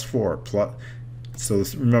 plus 4 plus. So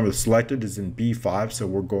this, remember, the selected is in B5, so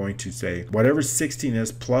we're going to say whatever 16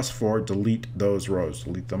 is plus 4, delete those rows,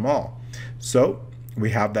 delete them all. So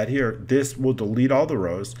we have that here. This will delete all the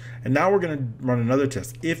rows. And now we're going to run another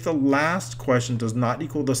test. If the last question does not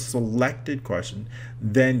equal the selected question,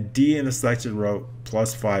 then D in the selected row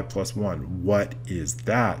plus 5 plus 1. What is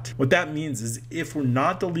that? What that means is if we're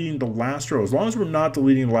not deleting the last row, as long as we're not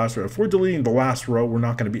deleting the last row, if we're deleting the last row, we're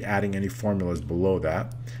not going to be adding any formulas below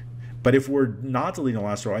that. But if we're not deleting the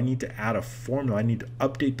last row, I need to add a formula. I need to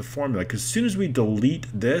update the formula, because as soon as we delete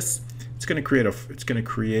this, it's going to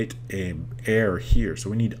create an error here.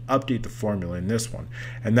 So we need to update the formula in this one.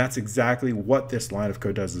 And that's exactly what this line of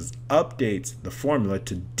code does, is updates the formula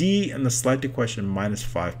to D in the selected question minus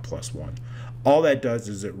 5 plus 1. All that does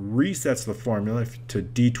is it resets the formula to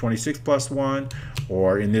D26 plus 1,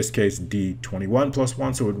 or in this case, D21 plus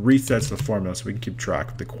 1. So it resets the formula so we can keep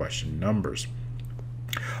track of the question numbers.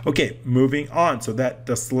 Okay, moving on. So that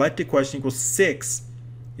the selected question equals 6.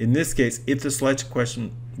 In this case, if the selected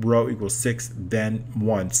question row equals 6, then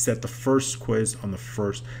 1. Set the first quiz on the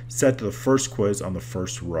first, set to the first quiz on the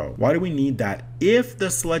first row. Why do we need that? If the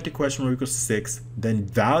selected question row equals 6, then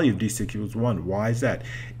value of D6 equals 1. Why is that?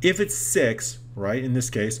 If it's 6, right, in this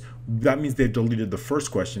case, that means they've deleted the first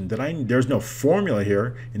question. There's no formula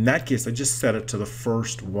here. In that case, I just set it to the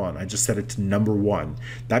first one. I just set it to number 1.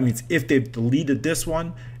 That means if they've deleted this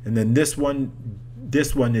one, and then this one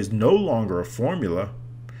is no longer a formula,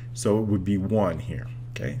 so it would be 1 here.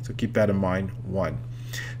 Okay, so keep that in mind, 1.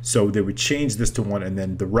 So they would change this to 1, and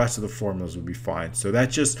then the rest of the formulas would be fine. So that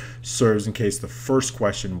just serves in case the first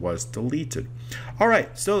question was deleted. All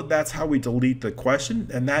right, so that's how we delete the question,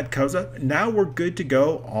 and that comes up. Now we're good to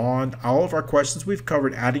go on all of our questions. We've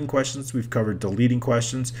covered adding questions, we've covered deleting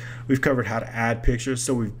questions, we've covered how to add pictures.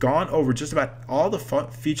 So we've gone over just about all the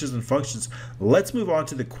features and functions. Let's move on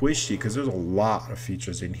to the quiz sheet, because there's a lot of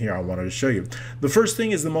features in here I wanted to show you. The first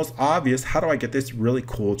thing is the most obvious. How do I get this really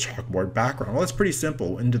cool chalkboard background? Well, it's pretty simple.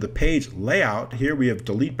 Into the page layout, here we have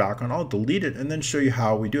delete background. I'll delete it and then show you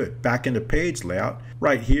how we do it. Back into page layout,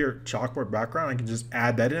 right here, chalkboard background. I can just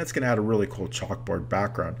add that in. It's going to add a really cool chalkboard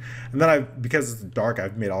background. And then because it's dark,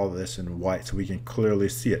 I've made all of this in white so we can clearly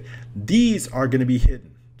see it. These are going to be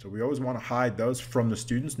hidden. So we always want to hide those from the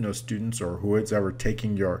students. No students or who's ever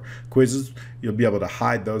taking your quizzes, you'll be able to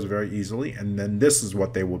hide those very easily. And then this is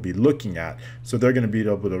what they will be looking at. So they're going to be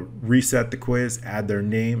able to reset the quiz, add their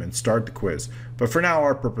name, and start the quiz. But for now,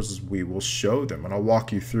 our purposes, we will show them, and I'll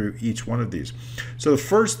walk you through each one of these. So the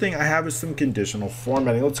first thing I have is some conditional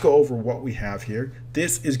formatting. Let's go over what we have here.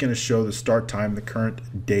 This is going to show the start time, the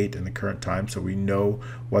current date, and the current time, so we know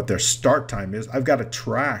what their start time is. I've got to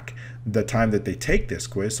track the time that they take this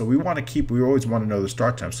quiz, so we always want to know the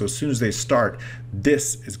start time. So as soon as they start,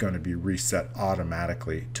 this is going to be reset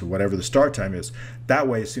automatically to whatever the start time is. That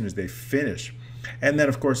way, as soon as they finish. And then,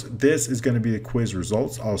 of course, this is going to be the quiz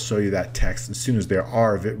results. I'll show you that text as soon as there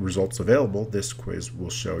are results available. This quiz will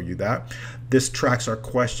show you that. This tracks our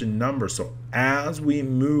question number. So as we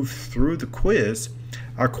move through the quiz,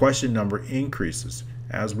 our question number increases.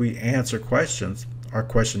 As we answer questions, our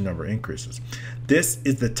question number increases. This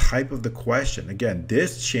is the type of the question. Again,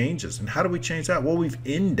 this changes. And how do we change that? Well, we've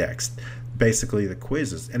indexed basically the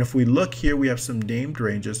quizzes. And if we look here, we have some named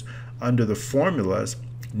ranges under the formulas.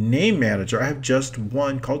 Name manager, I have just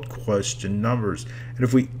one called question numbers. And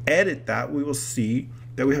if we edit that, we will see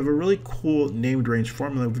that we have a really cool named range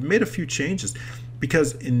formula. We've made a few changes.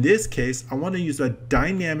 because in this case, I want to use a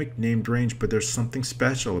dynamic named range, but there's something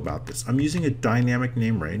special about this. I'm using a dynamic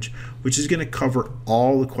name range, which is going to cover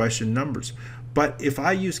all the question numbers. But if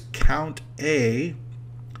I use count A,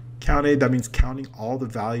 that means counting all the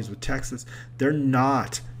values with texts. They're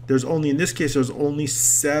not. There's only, in this case, there's only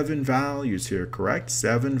 7 values here, correct?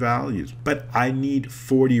 7 values. But I need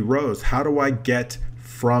 40 rows. How do I get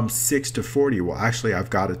from 6 to 40? Well, actually, I've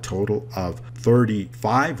got a total of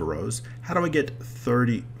 35 rows. How do I get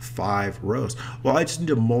 35 rows? Well, I just need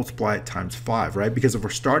to multiply it times 5, right? Because if we're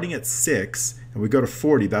starting at 6 and we go to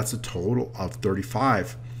 40, that's a total of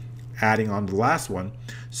 35, adding on to the last one.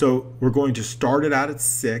 So we're going to start it out at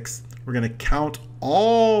 6. We're going to count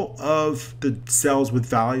all of the cells with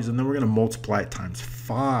values, and then we're going to multiply it times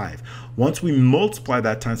 5. Once we multiply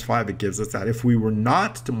that times 5, it gives us that. If we were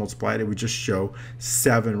not to multiply it, it would just show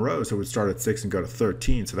 7 rows. It would start at 6 and go to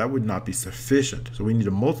 13. So that would not be sufficient. So we need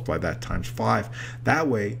to multiply that times 5. That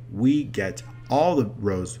way we get all the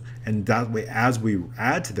rows, and that way as we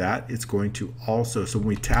add to that, it's going to also, so when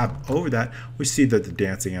we tab over that, we see that the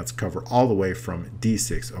dancing ants cover all the way from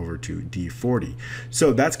D6 over to D40.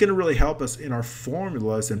 So that's going to really help us in our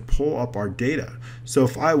formulas and pull up our data. So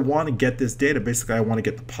if I want to get this data, basically I want to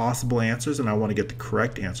get the possible answers and I want to get the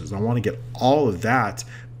correct answers. I want to get all of that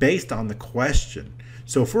based on the question.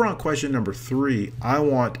 So if we're on question number 3, I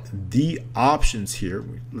want the options here.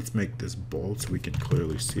 Let's make this bold so we can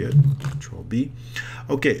clearly see it. Control B.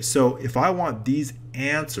 Okay, so if I want these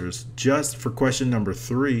answers just for question number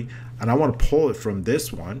 3, and I want to pull it from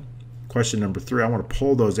this one, question number 3, I want to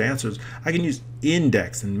pull those answers, I can use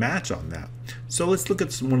index and match on that. So let's look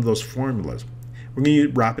at one of those formulas. We're going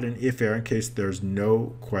to wrap it in if error in case there's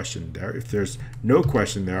no question there. If there's no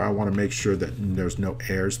question there, I want to make sure that there's no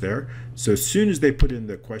errors there. So as soon as they put in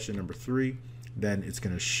the question number 3, then it's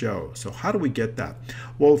going to show. So how do we get that?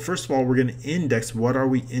 Well, first of all, we're going to index. What are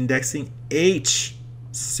we indexing?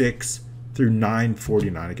 H6 through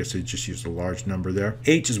 949. I guess I just used a large number there.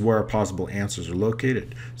 H is where our possible answers are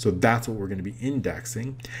located. So that's what we're going to be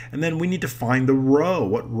indexing. And then we need to find the row.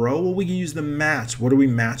 What row? Well, we can use the match. What are we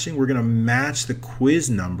matching? We're going to match the quiz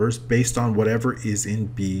numbers based on whatever is in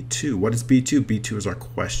B2. What is B2? B2 is our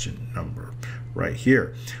question number right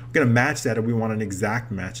here. We're going to match that, and we want an exact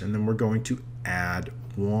match, and then we're going to add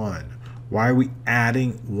 1. Why are we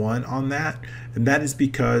adding 1 on that? And that is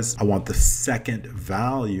because I want the second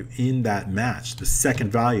value in that match. The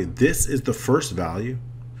second value, this is the first value.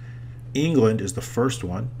 England is the first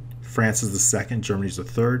one. France is the second. Germany is the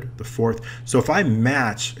third, the fourth. So if I'm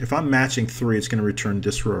matching 3, it's going to return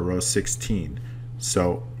this row 16.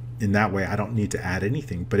 So in that way, I don't need to add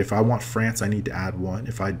anything. But if I want France, I need to add 1.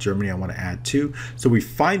 If I had Germany, I want to add 2. So we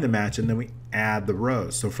find the match, and then we add the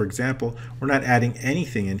rows. So for example, we're not adding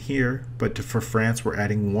anything in here, but for France, we're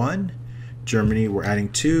adding 1. Germany, we're adding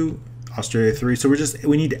 2. Australia 3. So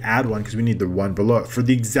we need to add 1 because we need the 1 below it. For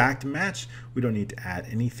the exact match, we don't need to add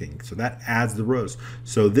anything. So that adds the rows.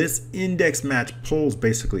 So this index match pulls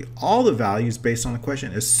basically all the values based on the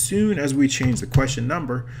question. As soon as we change the question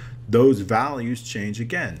number, those values change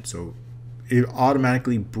again. So it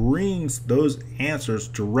automatically brings those answers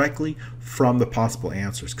directly from the possible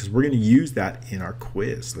answers, because we're going to use that in our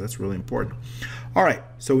quiz. So that's really important. All right,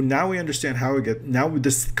 so now we understand how we get, now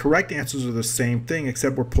the correct answers are the same thing,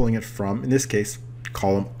 except we're pulling it from, in this case,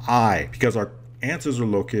 column I, because our answers are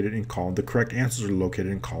located in column, the correct answers are located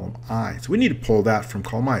in column I. So we need to pull that from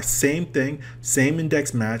column I. Same thing, same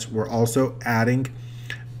index match. We're also adding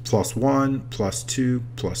 +1, +2,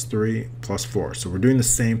 +3, +4. So we're doing the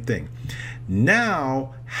same thing.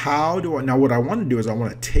 Now, what I want to do is I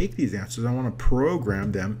want to take these answers, I want to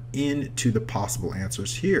program them into the possible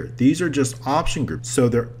answers here. These are just option groups. So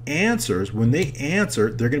their answers, when they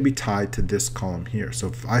answer, they're going to be tied to this column here. So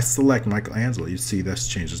if I select Michelangelo, you see this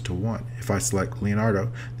changes to 1. If I select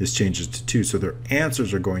Leonardo, this changes to 2. So their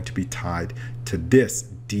answers are going to be tied to this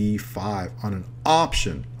D5 on an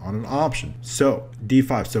option. So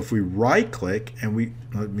D5. So if we right click and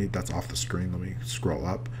that's off the screen. Let me scroll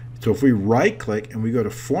up. So if we right click and we go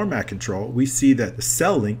to format control, we see that the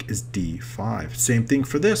cell link is D5. Same thing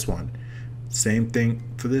for this one. Same thing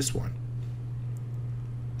for this one.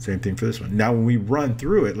 Same thing for this one. Now when we run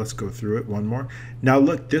through it, let's go through it one more. Now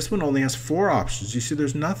look, this one only has 4 options. You see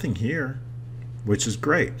there's nothing here, which is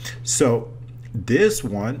great. So this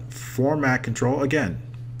one, format control, again,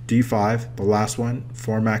 D5, the last one,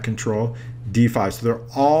 format control, D5. So they're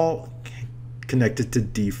all connected to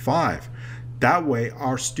D5. That way,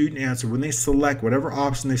 our student answer, when they select, whatever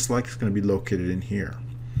option they select, is going to be located in here.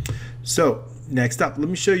 So next up, let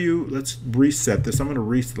me show you, let's reset this.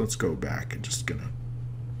 Let's go back and just going to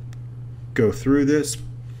go through this.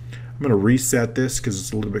 I'm I'm going to reset this because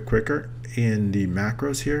it's a little bit quicker in the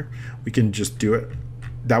macros here. We can just do it.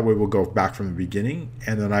 That way we'll go back from the beginning,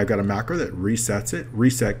 and then I've got a macro that resets it,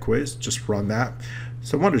 reset quiz, just run that.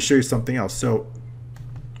 So I wanted to show you something else. So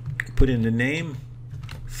put in the name,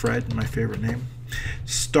 Fred, my favorite name.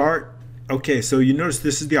 Start. Okay, so you notice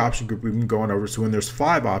this is the option group we've been going over. So when there's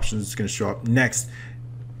 5 options, it's going to show up. Next,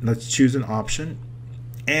 let's choose an option.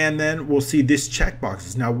 And then we'll see this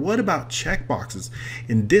checkboxes. Now, what about checkboxes?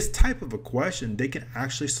 In this type of a question, they can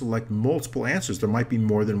actually select multiple answers. There might be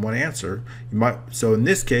more than one answer. So in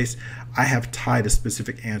this case, I have tied a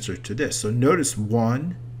specific answer to this. So notice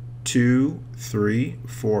 1, 2, 3,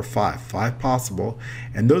 4, 5. 5 possible.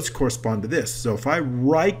 And those correspond to this. So if I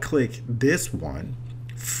right-click this one,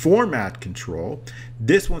 format control,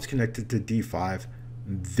 this one's connected to D5.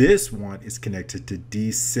 This one is connected to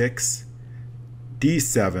D6.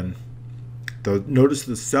 D7. Notice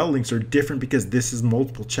the cell links are different because this is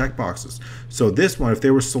multiple checkboxes. So this one, if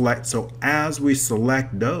they were select, so as we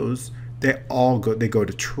select those, they go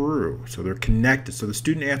to true. So they're connected. So the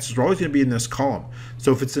student answers are always going to be in this column.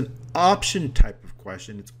 So if it's an option type of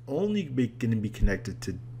question, it's only going to be connected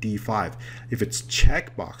to D5. If it's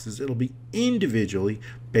checkboxes, it'll be individually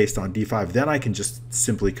based on D5. Then I can just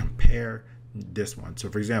simply compare this one. So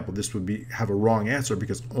for example, this would have a wrong answer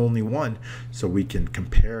because only one, so we can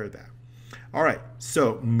compare that. All right,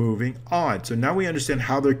 so moving on. So now we understand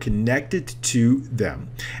how they're connected to them,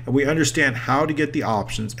 and we understand how to get the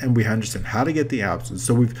options, and we understand how to get the options.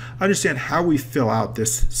 So we understand how we fill out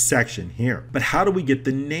this section here. But how do we get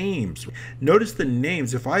the names? Notice the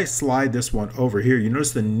names. If I slide this one over here, you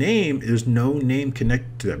notice the name, there's no name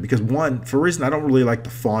connected to that because one, for a reason, I don't really like the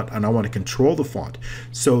font and I want to control the font.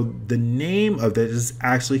 So the name of that is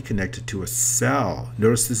actually connected to a cell.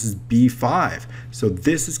 Notice this is B5. So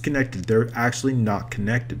this is connected. They're actually not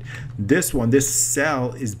connected. This one, this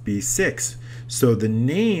cell is B6. So the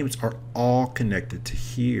names are all connected to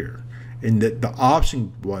here. And the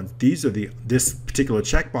option ones, this particular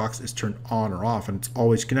checkbox is turned on or off, and it's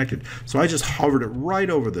always connected. So I just hovered it right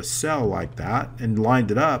over the cell like that and lined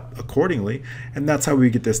it up accordingly, and that's how we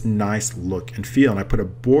get this nice look and feel. And I put a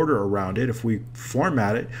border around it. If we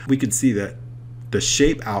format it, we can see that the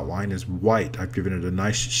shape outline is white. I've given it a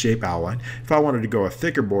nice shape outline. If I wanted to go a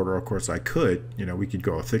thicker border, of course I could. We could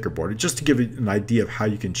go a thicker border just to give it an idea of how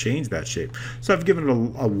you can change that shape. So I've given it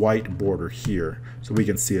a white border here so we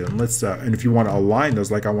can see it. And let's and if you want to align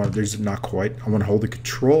those, like there's not quite. I want to hold the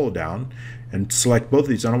control down and select both of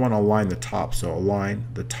these. I don't want to align the top, so align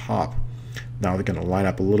the top. Now they're going to line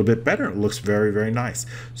up a little bit better. It looks very, very nice.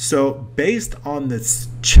 So based on this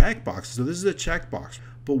checkbox, so this is a checkbox,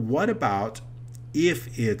 but what about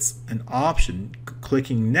if it's an option?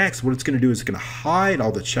 Clicking next, what it's going to do is it's going to hide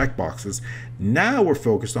all the checkboxes. Now we're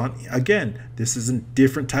focused on, again, this is a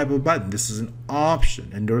different type of button. This is an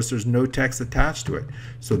option, and notice there's no text attached to it.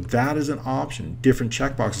 So that is an option, different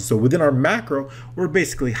checkboxes. So within our macro, we're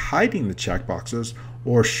basically hiding the checkboxes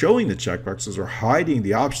or showing the checkboxes or hiding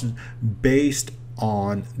the options based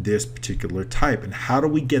on this particular type. And how do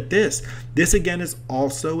we get this? This again is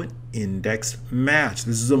also an index match.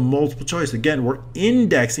 This is a multiple choice. Again, we're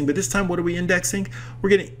indexing, but this time what are we indexing? We're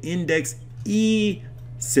going to index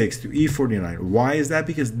E6 through E49. Why is that?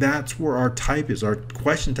 Because that's where our type is. Our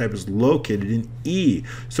question type is located in E.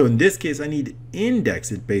 So in this case, I need to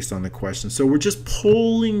index it based on the question. So we're just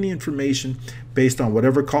pulling the information based on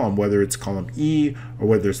whatever column, whether it's column E or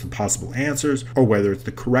whether it's the possible answers or whether it's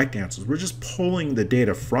the correct answers. We're just pulling the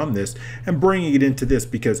data from this and bringing it into this,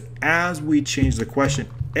 because as we change the question,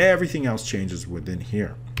 everything else changes within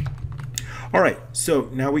here. All right, so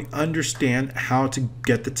now we understand how to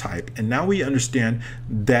get the type, and now we understand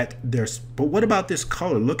that but what about this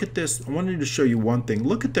color? Look at this. I wanted to show you one thing.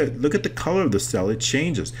 Look at the color of the cell. It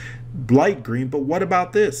changes. Light green, but what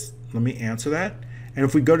about this? Let me answer that. And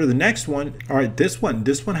if we go to the next one, all right, this one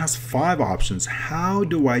has 5 options. How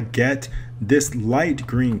do I get this light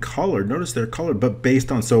green color? Notice their color, but based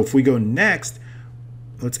on, so if we go next,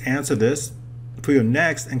 let's answer this. If we go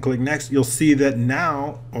next and click next, you'll see that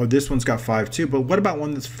now, this one's got 5 too, but what about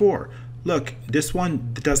one that's 4? Look, this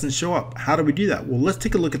one doesn't show up. How do we do that? Well, let's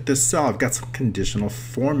take a look at this cell. I've got some conditional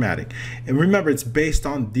formatting. And remember, it's based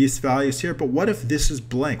on these values here, but what if this is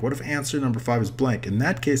blank? What if answer number 5 is blank? In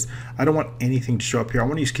that case, I don't want anything to show up here. I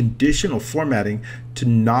want to use conditional formatting to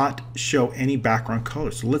not show any background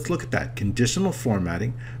color. So let's look at that. Conditional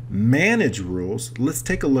formatting, manage rules. Let's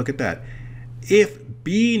take a look at that. If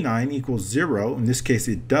B9 equals 0, in this case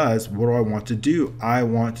it does, what do I want to do? I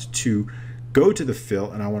want to go to the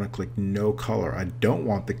fill and I want to click no color. I don't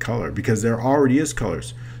want the color because there already is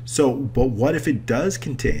colors. So, but what if it does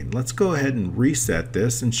contain? Let's go ahead and reset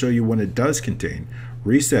this and show you when it does contain.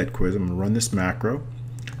 Reset quiz. I'm going to run this macro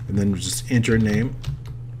and then just enter a name.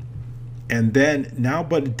 And then now,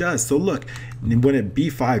 but it does. So look, when it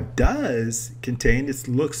B5 does contain, it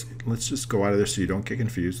looks, let's just go out of there so you don't get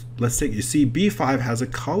confused. Let's take, you see B5 has a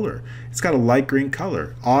color. It's got a light green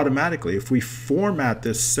color automatically. If we format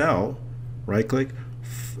this cell, right click,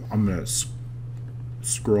 I'm going to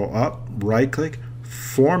scroll up, right click,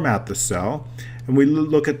 format the cell, and we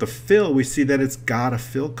look at the fill, we see that it's got a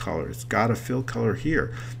fill color. It's got a fill color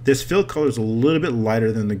here. This fill color is a little bit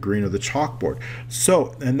lighter than the green of the chalkboard.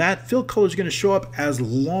 So, and that fill color is going to show up as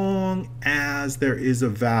long as there is a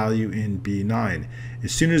value in B9.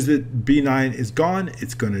 As soon as the B9 is gone,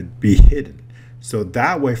 it's going to be hidden. So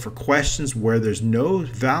that way, for questions where there's no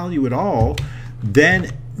value at all,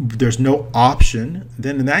 then there's no option,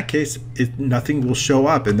 then in that case nothing will show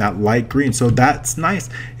up in that light green. So that's nice.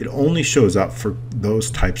 It only shows up for those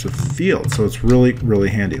types of fields. So it's really, really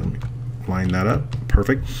handy. Let me line that up.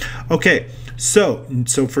 Perfect. Okay, so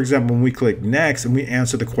for example, when we click next and we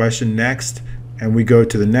answer the question next, and we go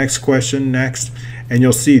to the next question next, and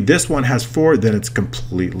you'll see this one has 4, then it's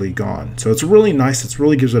completely gone. So it's really nice. It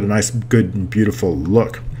really gives it a nice, good, and beautiful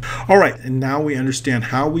look. All right, and now we understand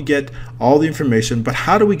how we get all the information, but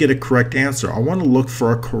how do we get a correct answer? I want to look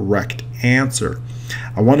for a correct answer.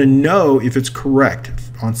 I want to know if it's correct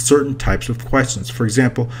on certain types of questions. For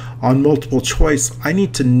example, on multiple choice, I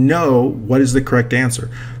need to know what is the correct answer.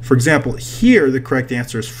 For example, here the correct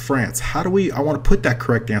answer is France. I want to put that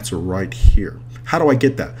correct answer right here. How do I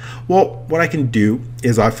get that? Well, what I can do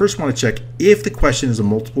is I first want to check if the question is a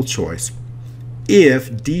multiple choice.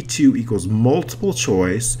 If D2 equals multiple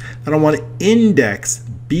choice, then I want to index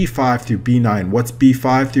B5 through B9. What's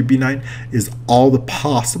B5 through B9 is all the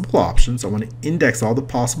possible options. I want to index all the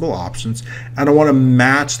possible options, and I want to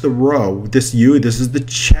match the row. This U, this is the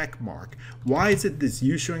check mark. Why is it this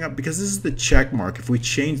U showing up? Because this is the check mark. If we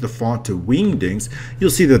change the font to Wingdings, you'll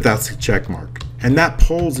see that that's a check mark. And that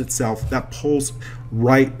pulls itself, that pulls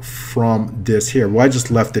right from this here. Well, I just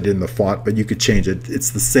left it in the font, but you could change it. It's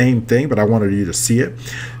the same thing, but I wanted you to see it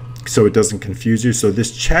so it doesn't confuse you. So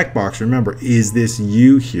this checkbox, remember, is this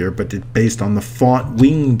U here, but it's based on the font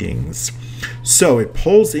Wingdings. So it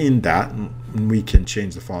pulls in that, and we can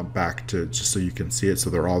change the font back to, just so you can see it, so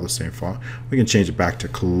they're all the same font. We can change it back to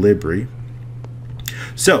Calibri.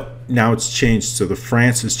 So now it's changed, so the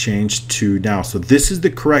France is changed to now. So this is the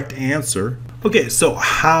correct answer. Okay, so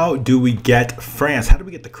how do we get France? How do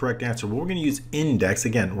we get the correct answer? Well, we're going to use index.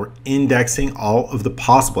 Again, we're indexing all of the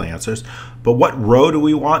possible answers. But what row do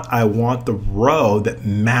we want? I want the row that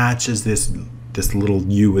matches this little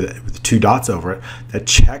U with 2 dots over it, that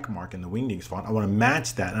check mark in the Wingdings font. I want to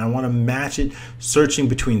match that, and I want to match it searching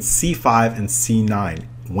between C5 and C9.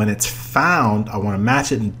 When it's found, I want to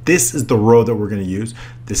match it, and this is the row that we're going to use.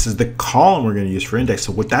 This is the column we're going to use for index.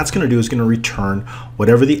 So what that's going to do is going to return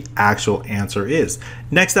whatever the actual answer is.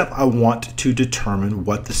 Next up, I want to determine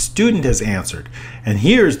what the student has answered. And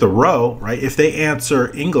here's the row, right? If they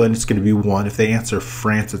answer England, it's going to be 1. If they answer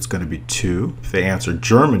France, it's going to be 2. If they answer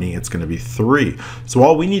Germany, it's going to be 3. So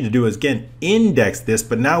all we need to do is, again, index this,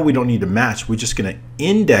 but now we don't need to match. We're just going to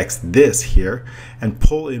index this here and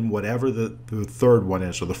pull in whatever the third one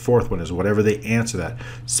is or the fourth one is, whatever they answer that.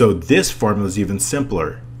 So this formula is even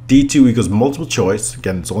simpler. D2 equals multiple choice.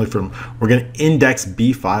 Again, it's only from, we're going to index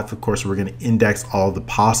B5. Of course, we're going to index all the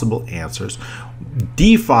possible answers.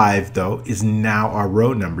 D5, though, is now our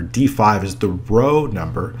row number. D5 is the row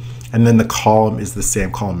number, and then the column is the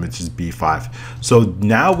same column, which is B5. So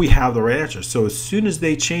now we have the right answer. So as soon as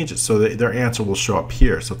they change it, so their answer will show up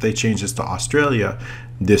here. So if they change this to Australia,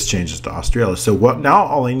 this changes to Australia. So what now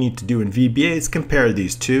all I need to do in VBA is compare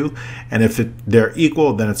these two, and if they're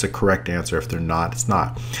equal, then it's a correct answer. If they're not, it's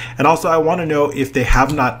not. And also I want to know if they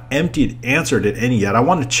have not answered it any yet. I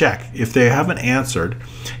want to check if they haven't answered.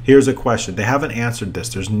 Here's a question. They haven't answered this.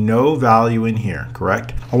 There's no value in here,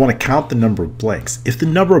 correct? I want to count the number of blanks. If the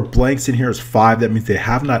number of blanks in here is 5, that means they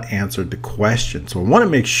have not answered the question. So I want to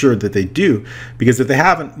make sure that they do, because if they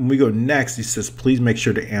haven't, when we go next, he says, please make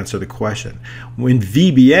sure to answer the question. When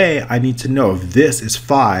VBA, I need to know if this is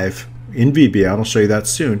 5 in VBA, I'll show you that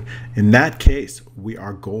soon. In that case, we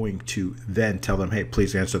are going to then tell them, hey,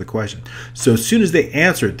 please answer the question. So as soon as they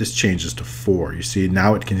answer it, this changes to 4. You see,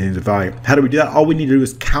 now it contains a value. How do we do that? All we need to do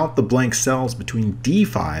is count the blank cells between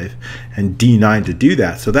D5 and D9 to do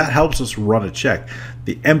that. So that helps us run a check.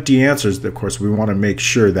 The empty answers, of course, we want to make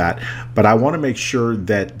sure that, but I want to make sure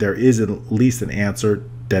that there is at least an answer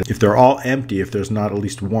that if they're all empty, if there's not at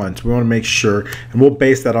least one. So we want to make sure, and we'll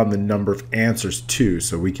base that on the number of answers too,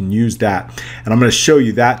 so we can use that. And I'm going to show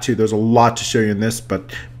you that too. There's a lot to show you in this,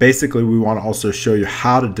 but basically we want to also show you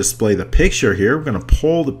how to display the picture here. We're going to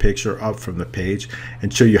pull the picture up from the page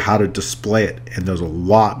and show you how to display it. And there's a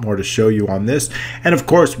lot more to show you on this. And of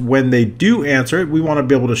course, when they do answer it, we want to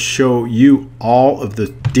be able to show you all of the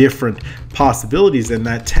different possibilities in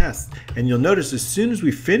that test. And you'll notice as soon as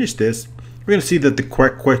we finish this, we're going to see that the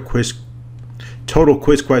total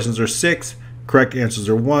quiz questions are 6, correct answers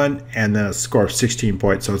are 1, and then a score of 16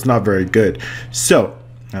 points. So it's not very good. So,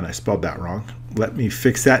 and I spelled that wrong. Let me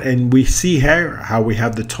fix that. And we see here how we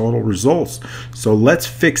have the total results. So let's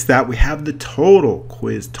fix that. We have the total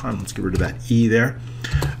quiz time. Let's get rid of that E there.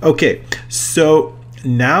 Okay, so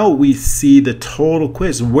now we see the total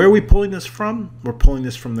quiz. Where are we pulling this from? We're pulling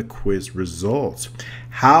this from the quiz results.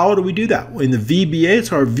 How do we do that? In the VBA,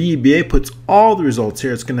 so our VBA puts all the results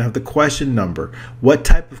here. It's going to have the question number, what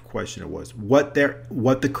type of question it was, what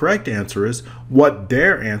the correct answer is, what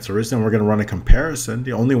their answer is, and we're going to run a comparison.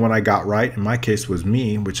 The only one I got right in my case was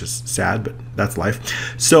me, which is sad, but that's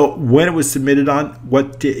life. So when it was submitted on,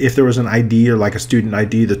 if there was an ID or like a student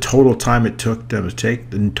ID, the total time it took them to take,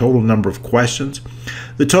 the total number of questions,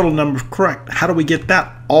 the total number of correct. How do we get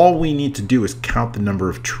that? All we need to do is count the number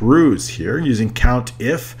of trues here using count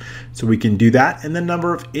if, so we can do that, and the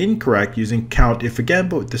number of incorrect using count if again,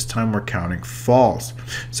 but this time we're counting false.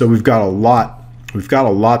 So we've got a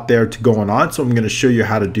lot there to going on, so I'm going to show you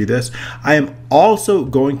how to do this. I am also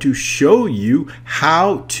going to show you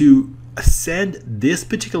how to send this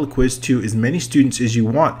particular quiz to as many students as you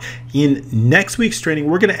want. In next week's training,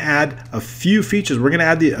 we're going to add a few features. We're going to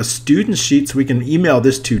add a student sheet so we can email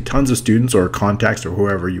this to tons of students or contacts or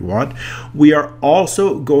whoever you want. We are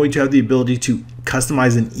also going to have the ability to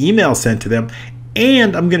customize an email sent to them,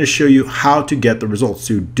 and I'm going to show you how to get the results.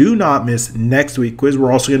 So do not miss next week's quiz.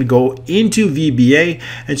 We're also going to go into VBA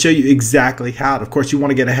and show you exactly how. Of course, you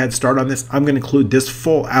want to get a head start on this. I'm going to include this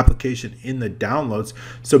full application in the downloads,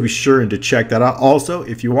 so be sure to check that out. Also,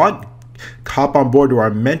 if you want, hop on board to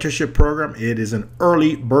our mentorship program. It is an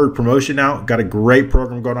early bird promotion now. Got a great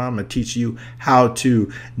program going on. I'm going to teach you how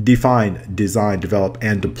to define, design, develop,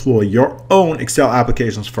 and deploy your own Excel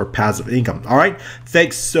applications for passive income. All right.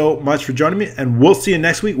 Thanks so much for joining me, and we'll see you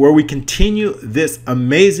next week where we continue this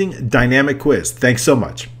amazing dynamic quiz. Thanks so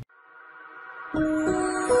much.